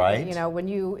phone. Right. You know, when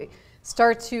you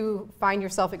start to find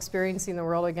yourself experiencing the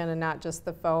world again and not just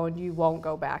the phone, you won't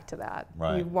go back to that.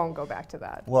 Right. You won't go back to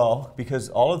that. Well, because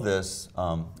all of this,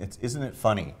 isn't it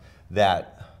funny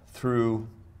that through,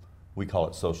 we call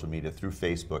it social media, through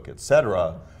Facebook, et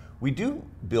cetera, we do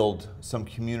build some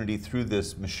community through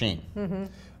this machine.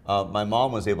 My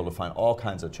mom was able to find all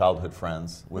kinds of childhood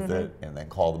friends with it and then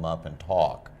call them up and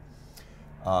talk.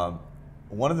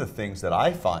 One of the things that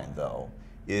I find, though,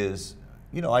 is,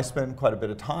 you know, I spend quite a bit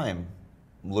of time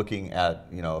looking at,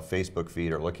 you know, a Facebook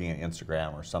feed or looking at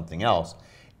Instagram or something else,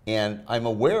 and I'm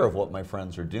aware of what my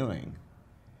friends are doing.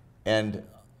 And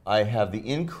I have the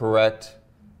incorrect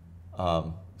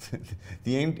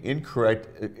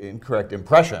incorrect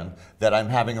impression that I'm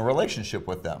having a relationship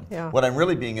with them. Yeah. What I'm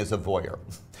really being is a voyeur.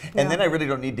 And then I really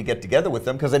don't need to get together with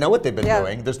them because I know what they've been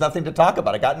doing. There's nothing to talk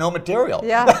about. I got no material.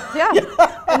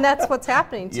 And that's what's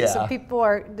happening too. So people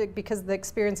are, because the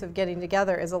experience of getting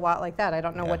together is a lot like that. I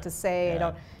don't know what to say.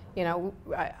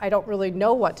 I don't really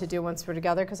know what to do once we're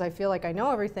together because I feel like I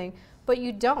know everything. But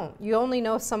you don't. You only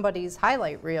know somebody's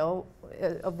highlight reel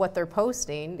of what they're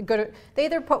posting.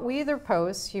 We either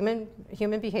post, human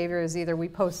behavior is either we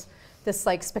post this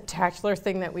like spectacular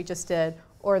thing that we just did,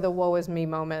 or the woe is me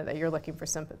moment that you're looking for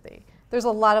sympathy. There's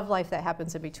a lot of life that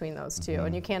happens in between those two,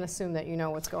 and you can't assume that you know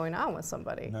what's going on with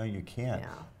somebody. No, you can't.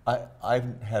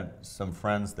 I've had some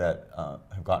friends that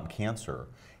have gotten cancer,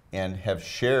 and have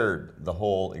shared the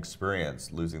whole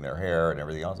experience, losing their hair and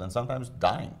everything else, and sometimes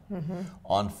dying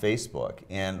on Facebook.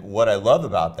 And what I love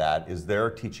about that is they're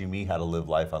teaching me how to live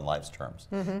life on life's terms.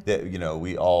 That, you know,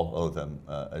 we all owe them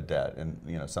a debt, and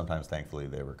you know, sometimes thankfully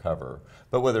they recover.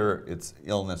 But whether it's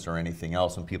illness or anything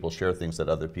else, when people share things that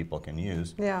other people can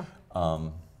use,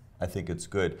 I think it's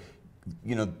good.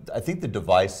 You know, I think the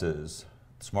devices,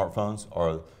 smartphones,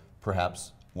 are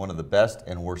perhaps one of the best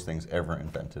and worst things ever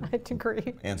invented. I'd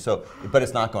agree. And so, but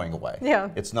it's not going away. Yeah.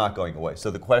 It's not going away. So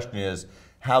the question is,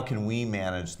 how can we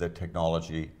manage the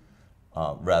technology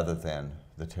rather than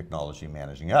the technology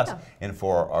managing us? And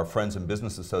for our friends and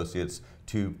business associates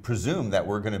to presume that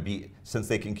we're going to be, since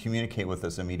they can communicate with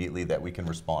us immediately, that we can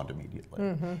respond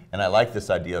immediately. And I like this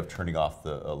idea of turning off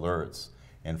the alerts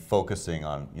and focusing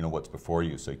on, you know, what's before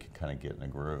you, so you can kind of get in a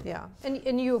groove. Yeah,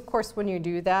 and you, of course, when you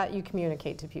do that, you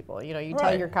communicate to people. You know, you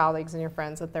tell your colleagues and your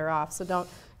friends that they're off. So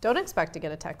don't expect to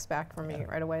get a text back from me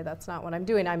right away. That's not what I'm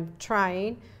doing. I'm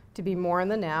trying to be more in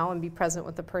the now and be present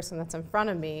with the person that's in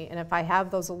front of me. And if I have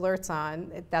those alerts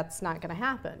on, that's not going to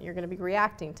happen. You're going to be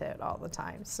reacting to it all the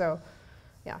time. So,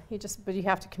 yeah, but you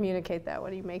have to communicate that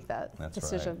when you make that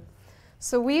decision. Right.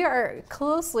 So we are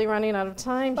closely running out of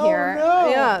time here. Oh, no.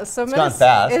 Yeah, so it's gone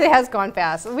fast. It has gone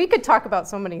fast. We could talk about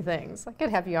so many things. I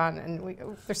could have you on,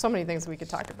 and there's so many things we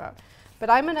could talk about. But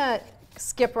I'm going to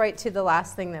skip right to the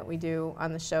last thing that we do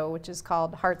on the show, which is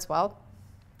called Heartswell.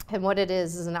 And what it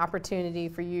is an opportunity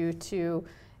for you to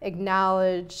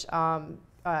acknowledge,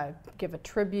 give a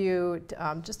tribute,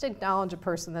 just acknowledge a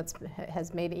person that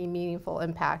has made a meaningful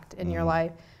impact in your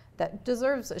life that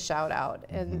deserves a shout out.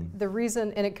 And the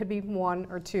reason, and it could be one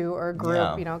or two or a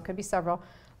group, you know, it could be several.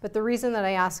 But the reason that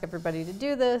I ask everybody to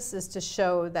do this is to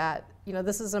show that, you know,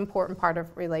 this is an important part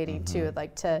of relating to,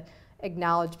 like to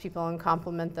acknowledge people and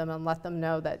compliment them and let them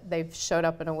know that they've showed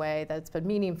up in a way that's been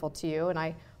meaningful to you. And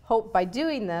I hope by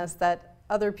doing this that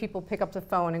other people pick up the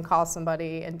phone and call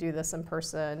somebody and do this in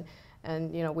person.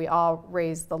 And, you know, we all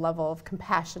raise the level of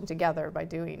compassion together by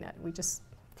doing it. We just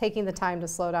taking the time to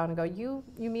slow down and go, you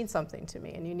mean something to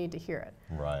me and you need to hear it.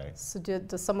 Right. So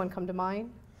does someone come to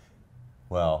mind?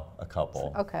 Well, a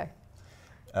couple. Okay.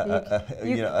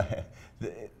 You know,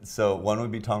 so one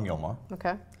would be Tom Gilmore.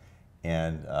 Okay.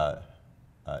 And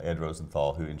Ed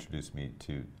Rosenthal, who introduced me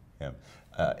to him.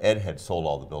 Ed had sold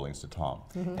all the buildings to Tom.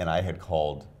 And I had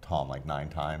called Tom like 9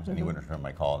 times and he wouldn't return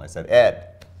my call. And I said,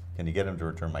 Ed, can you get him to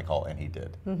return my call? And he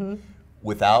did. And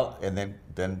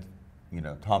then you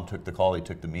know, Tom took the call, he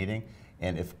took the meeting,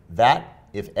 and if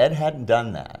Ed hadn't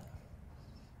done that,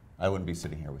 I wouldn't be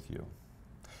sitting here with you.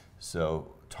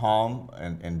 So Tom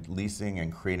and leasing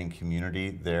and creating community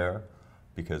there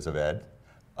because of Ed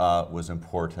was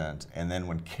important. And then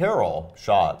when Carol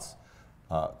Schatz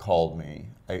called me,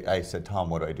 I said, Tom,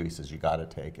 what do I do? He says, you got to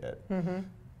take it.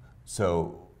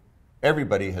 So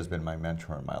everybody has been my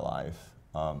mentor in my life,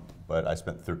 but I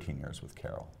spent 13 years with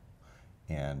Carol,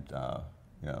 and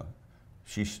you know,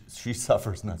 she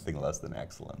suffers nothing less than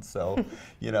excellence. So,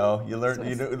 you know, you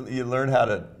learn how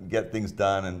to get things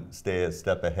done and stay a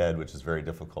step ahead, which is very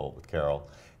difficult with Carol,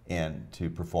 and to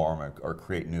perform or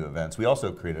create new events. We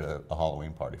also created a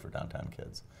Halloween party for downtown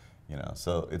kids. You know,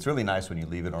 so it's really nice when you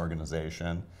leave an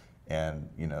organization and,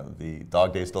 you know, the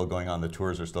dog day is still going on, the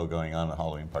tours are still going on, the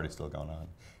Halloween party's still going on,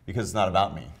 because it's not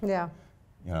about me. Yeah.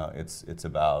 You know, it's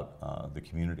about the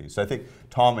community. So I think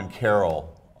Tom and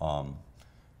Carol,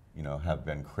 you know, have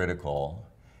been critical.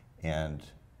 And,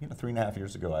 you know, 3.5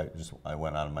 years ago, I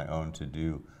went out on my own to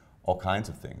do all kinds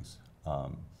of things.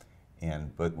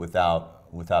 But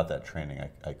without that training,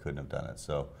 I couldn't have done it.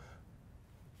 So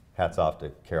hats off to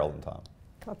Carol and Tom.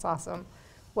 That's awesome.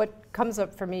 What comes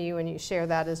up for me when you share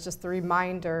that is just the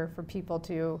reminder for people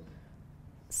to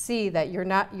see that you're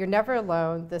never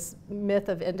alone. This myth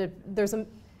of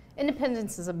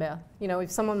independence is a myth. You know,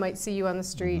 if someone might see you on the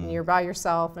street and you're by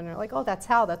yourself and they're like, oh, that's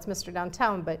Hal, that's Mr.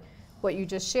 Downtown. But what you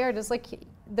just shared is like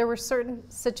there were certain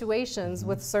situations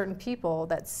with certain people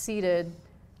that seeded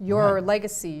your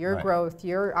legacy, your growth,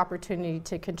 your opportunity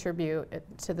to contribute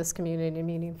to this community in a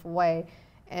meaningful way.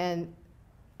 And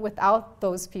without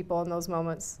those people in those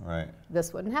moments,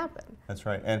 this wouldn't happen. That's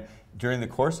right. And during the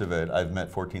course of it, I've met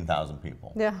 14,000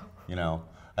 people. Yeah. You know,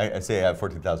 I say I have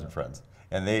 14,000 friends.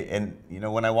 And you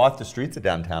know, when I walk the streets of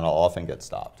downtown, I'll often get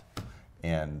stopped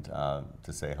and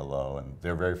to say hello, and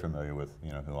they're very familiar with,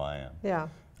 you know, who I am. Yeah.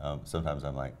 Sometimes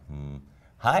I'm like,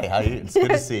 hi, how are you? It's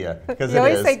good to see you. Because you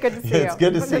always say good to see you. It's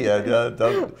good to see you.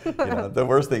 You know, the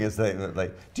worst thing is saying,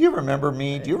 like, do you remember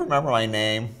me? Do you remember my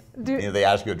name? You know, they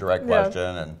ask you a direct question,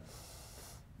 and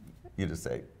you just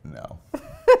say no.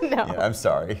 No. Yeah, I'm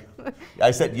sorry.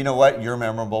 I said, you know what? You're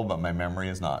memorable, but my memory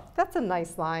is not. That's a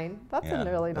nice line. That's a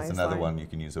really nice line. That's another one you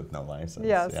can use with no license.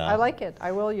 Yes, yeah. I like it.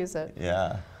 I will use it.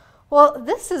 Yeah. Well,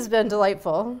 this has been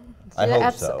delightful. I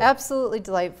hope so. Absolutely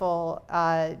delightful.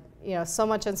 You know, so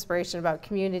much inspiration about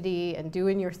community and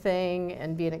doing your thing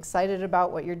and being excited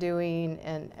about what you're doing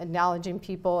and acknowledging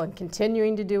people and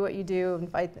continuing to do what you do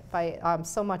and fight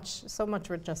so much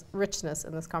richness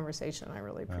in this conversation. I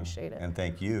really appreciate it. And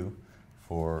thank you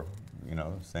for, you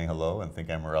know, saying hello and think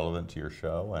I'm relevant to your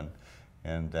show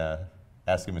and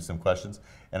asking me some questions.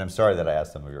 And I'm sorry that I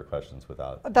asked some of your questions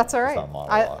without. That's all right.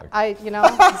 Monologue. You know,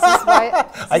 this is why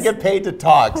I get paid to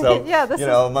talk, so yeah, you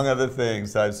know, among other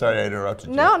things. I'm sorry I interrupted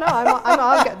you. No, I'm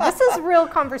all good. This is real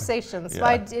conversations.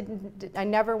 Yeah. I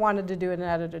never wanted to do an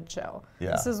edited show.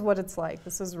 Yeah. This is what it's like.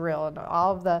 This is real, and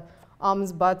all of the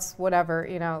ums, buts, whatever.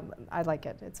 You know, I like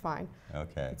it. It's fine.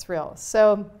 Okay. It's real.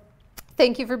 So,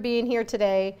 thank you for being here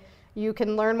today. You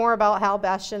can learn more about Hal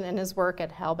Bastian and his work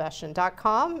at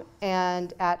halbastian.com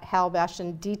and at Hal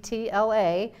Bastian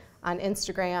DTLA on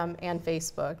Instagram and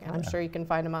Facebook. And I'm sure you can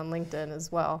find him on LinkedIn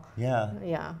as well. Yeah.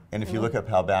 Yeah. And if you look up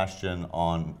Hal Bastian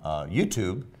on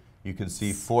YouTube, you can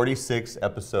see 46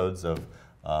 episodes of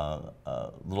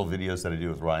little videos that I do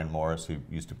with Ryan Morris, who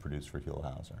used to produce for Huell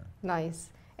Hauser. Nice.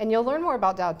 And you'll learn more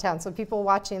about downtown. So people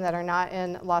watching that are not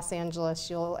in Los Angeles,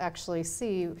 you'll actually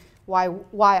see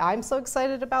why I'm so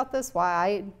excited about this, why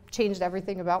I changed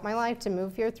everything about my life to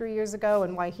move here 3 years ago,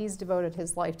 and why he's devoted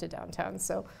his life to downtown.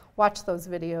 So watch those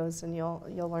videos and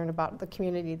you'll learn about the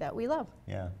community that we love.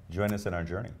 Yeah, join us in our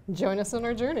journey. Join us in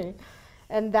our journey.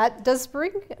 And that does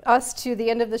bring us to the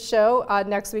end of the show.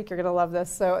 Next week, you're going to love this.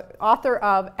 So, author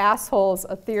of Assholes,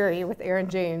 A Theory with Aaron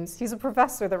James. He's a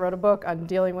professor that wrote a book on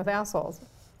dealing with assholes.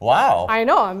 Wow. I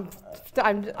know.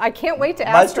 I can't wait to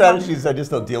ask. My strategy is I just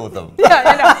don't deal with them. Yeah,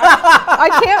 I know.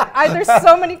 I can't. There's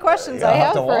so many questions I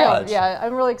have for him. watch. Yeah,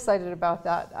 I'm really excited about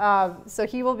that. So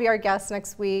he will be our guest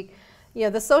next week. You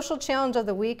know, the social challenge of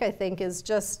the week, I think, is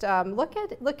just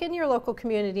look in your local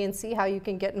community and see how you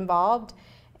can get involved.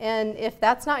 And if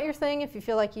that's not your thing, if you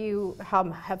feel like you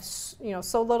have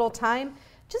so little time,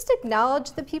 just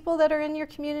acknowledge the people that are in your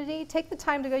community. Take the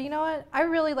time to go, you know what, I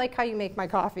really like how you make my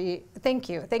coffee. Thank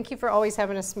you. Thank you for always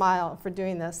having a smile, for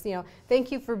doing this. You know,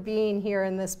 thank you for being here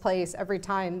in this place every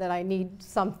time that I need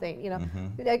something. You know,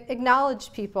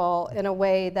 acknowledge people in a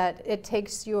way that it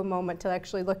takes you a moment to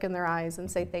actually look in their eyes and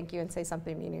say thank you and say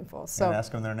something meaningful. So and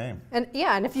ask them their name. And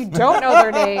yeah, and if you don't know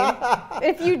their name, of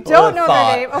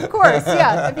course,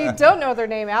 yeah. If you don't know their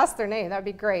name, ask their name. That'd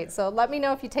be great. So let me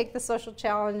know if you take the social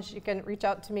challenge. You can reach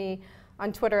out to me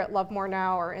on Twitter at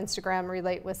LoveMoreNow or Instagram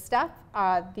Relate with Steph.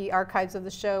 The archives of the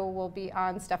show will be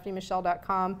on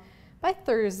stephaniemichele.com by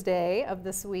Thursday of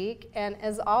this week. And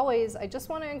as always, I just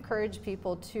want to encourage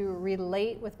people to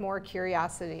relate with more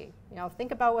curiosity. You know,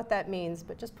 think about what that means,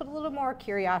 but just put a little more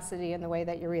curiosity in the way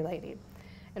that you're relating.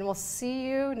 And we'll see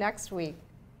you next week.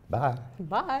 Bye.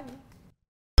 Bye.